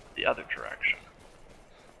 The other direction.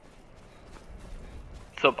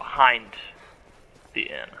 So behind the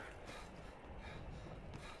inn.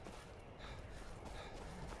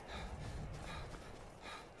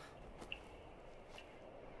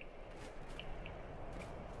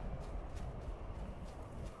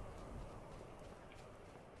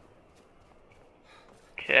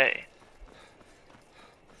 Okay.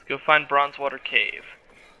 Let's go find Bronzewater Cave.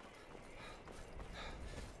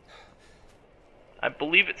 I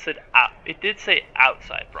believe it said it did say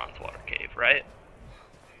outside Bronzewater Cave, right?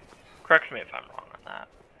 Correct me if I'm wrong on that.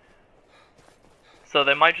 So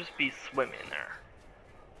they might just be swimming there.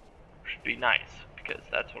 Should be nice, because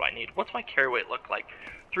that's what I need. What's my carry weight look like?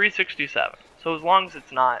 367. So as long as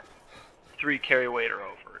it's not 3 carry weight or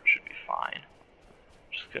over, it should be fine.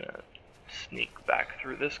 Just gonna sneak back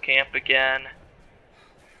through this camp again.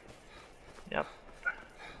 Yep.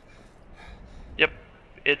 Yep,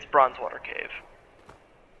 it's Bronzewater Cave.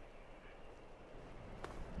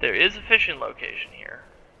 There is a fishing location here.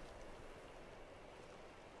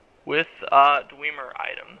 With, Dwemer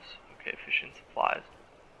items. Okay, fishing supplies.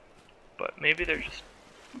 But maybe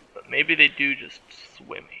they do just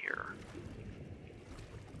swim here.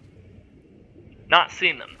 Not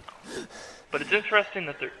seeing them, though. But it's interesting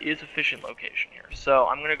that there is a fishing location here. So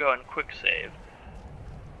I'm going to go and quick save.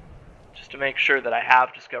 Just to make sure that I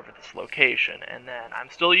have discovered this location. And then I'm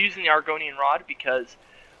still using the Argonian rod because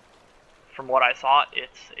from what I saw,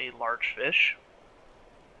 it's a large fish.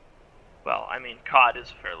 Well, I mean, cod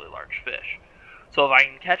is a fairly large fish. So if I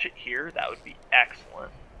can catch it here, that would be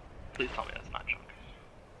excellent. Please tell me that's not junk.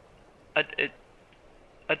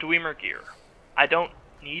 A Dwemer gear. I don't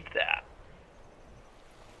need that.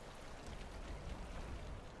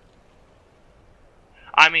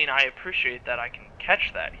 I mean, I appreciate that I can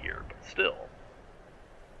catch that here, but still.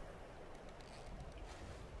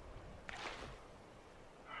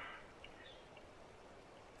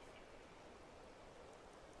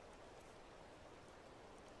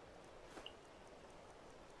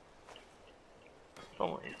 It's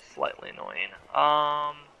only slightly annoying.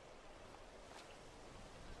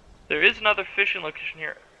 There is another fishing location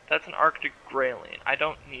here. That's an Arctic grayling. I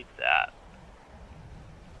don't need that.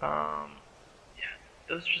 Yeah,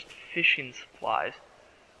 those are just fishing supplies.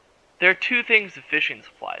 There are 2 things of fishing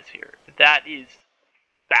supplies here. That is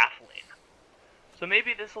baffling. So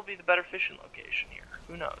maybe this will be the better fishing location here.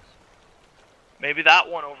 Who knows? Maybe that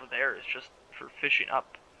one over there is just for fishing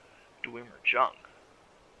up Dwemer junk.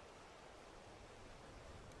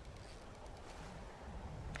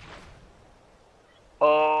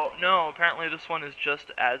 Oh, no, apparently this one is just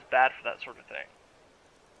as bad for that sort of thing.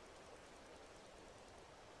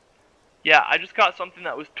 Yeah, I just got something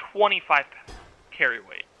that was 25 carry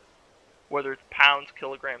weight. Whether it's pounds,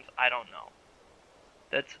 kilograms, I don't know.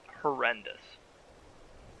 That's horrendous.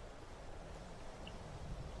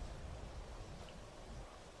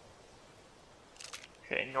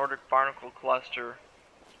 Okay, Nordic Barnacle Cluster.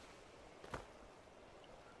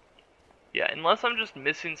 Yeah, unless I'm just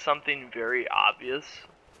missing something very obvious,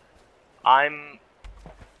 I'm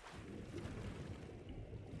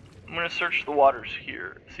gonna search the waters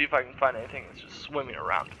here, see if I can find anything that's just swimming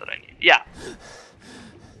around that I need. Yeah.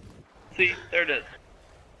 See, there it is.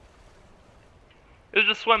 It was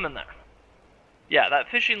just swimming there. Yeah, that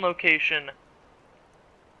fishing location,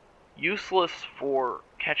 useless for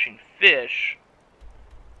catching fish,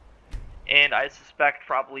 and I suspect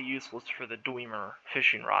probably useless for the Dwemer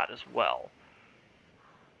fishing rod as well.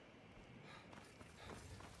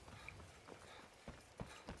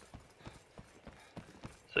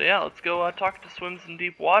 So yeah, let's go talk to Swims in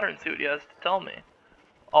Deep Water and see what he has to tell me.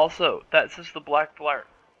 Also, that says the Blackbriar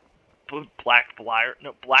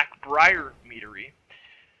meadery,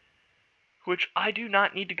 which I do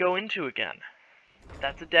not need to go into again.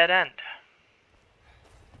 That's a dead end.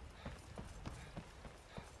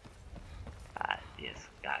 Ah, yes,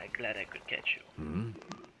 glad I could catch you. Hmm?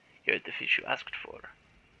 Here's the fish you asked for.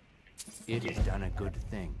 It has done a good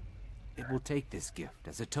thing. It will take this gift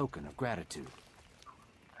as a token of gratitude.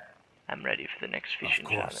 I'm ready for the next fishing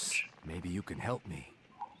challenge. Of course. challenge. Maybe you can help me.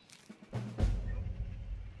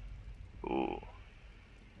 Ooh.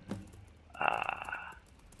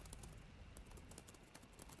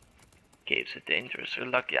 Caves are dangerous. You're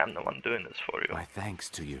lucky I'm the one doing this for you. My thanks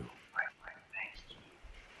to you.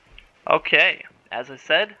 Okay, as I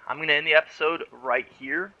said, I'm going to end the episode right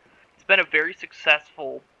here. It's been a very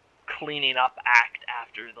successful cleaning up act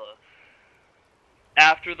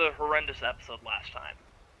after the horrendous episode last time.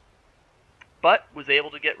 But was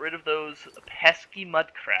able to get rid of those pesky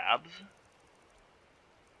mudcrabs.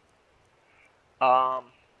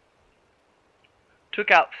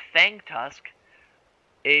 Took out Fangtusk,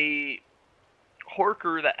 a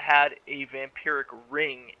Horker that had a vampiric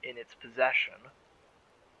ring in its possession.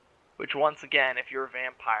 Which, once again, if you're a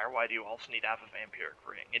vampire, why do you also need to have a vampiric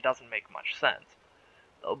ring? It doesn't make much sense.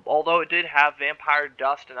 Although it did have vampire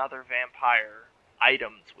dust and other vampire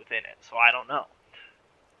items within it, so I don't know.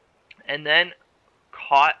 And then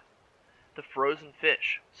caught the frozen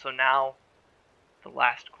fish. So now, the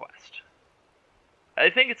last quest. I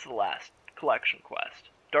think it's the last collection quest.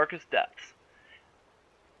 Darkest Depths.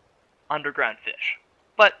 Underground fish.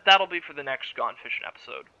 But that'll be for the next Gone Fishing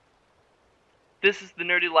episode. This is the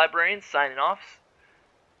Nerdy Librarian signing off.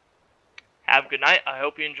 Have a good night. I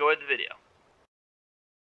hope you enjoyed the video.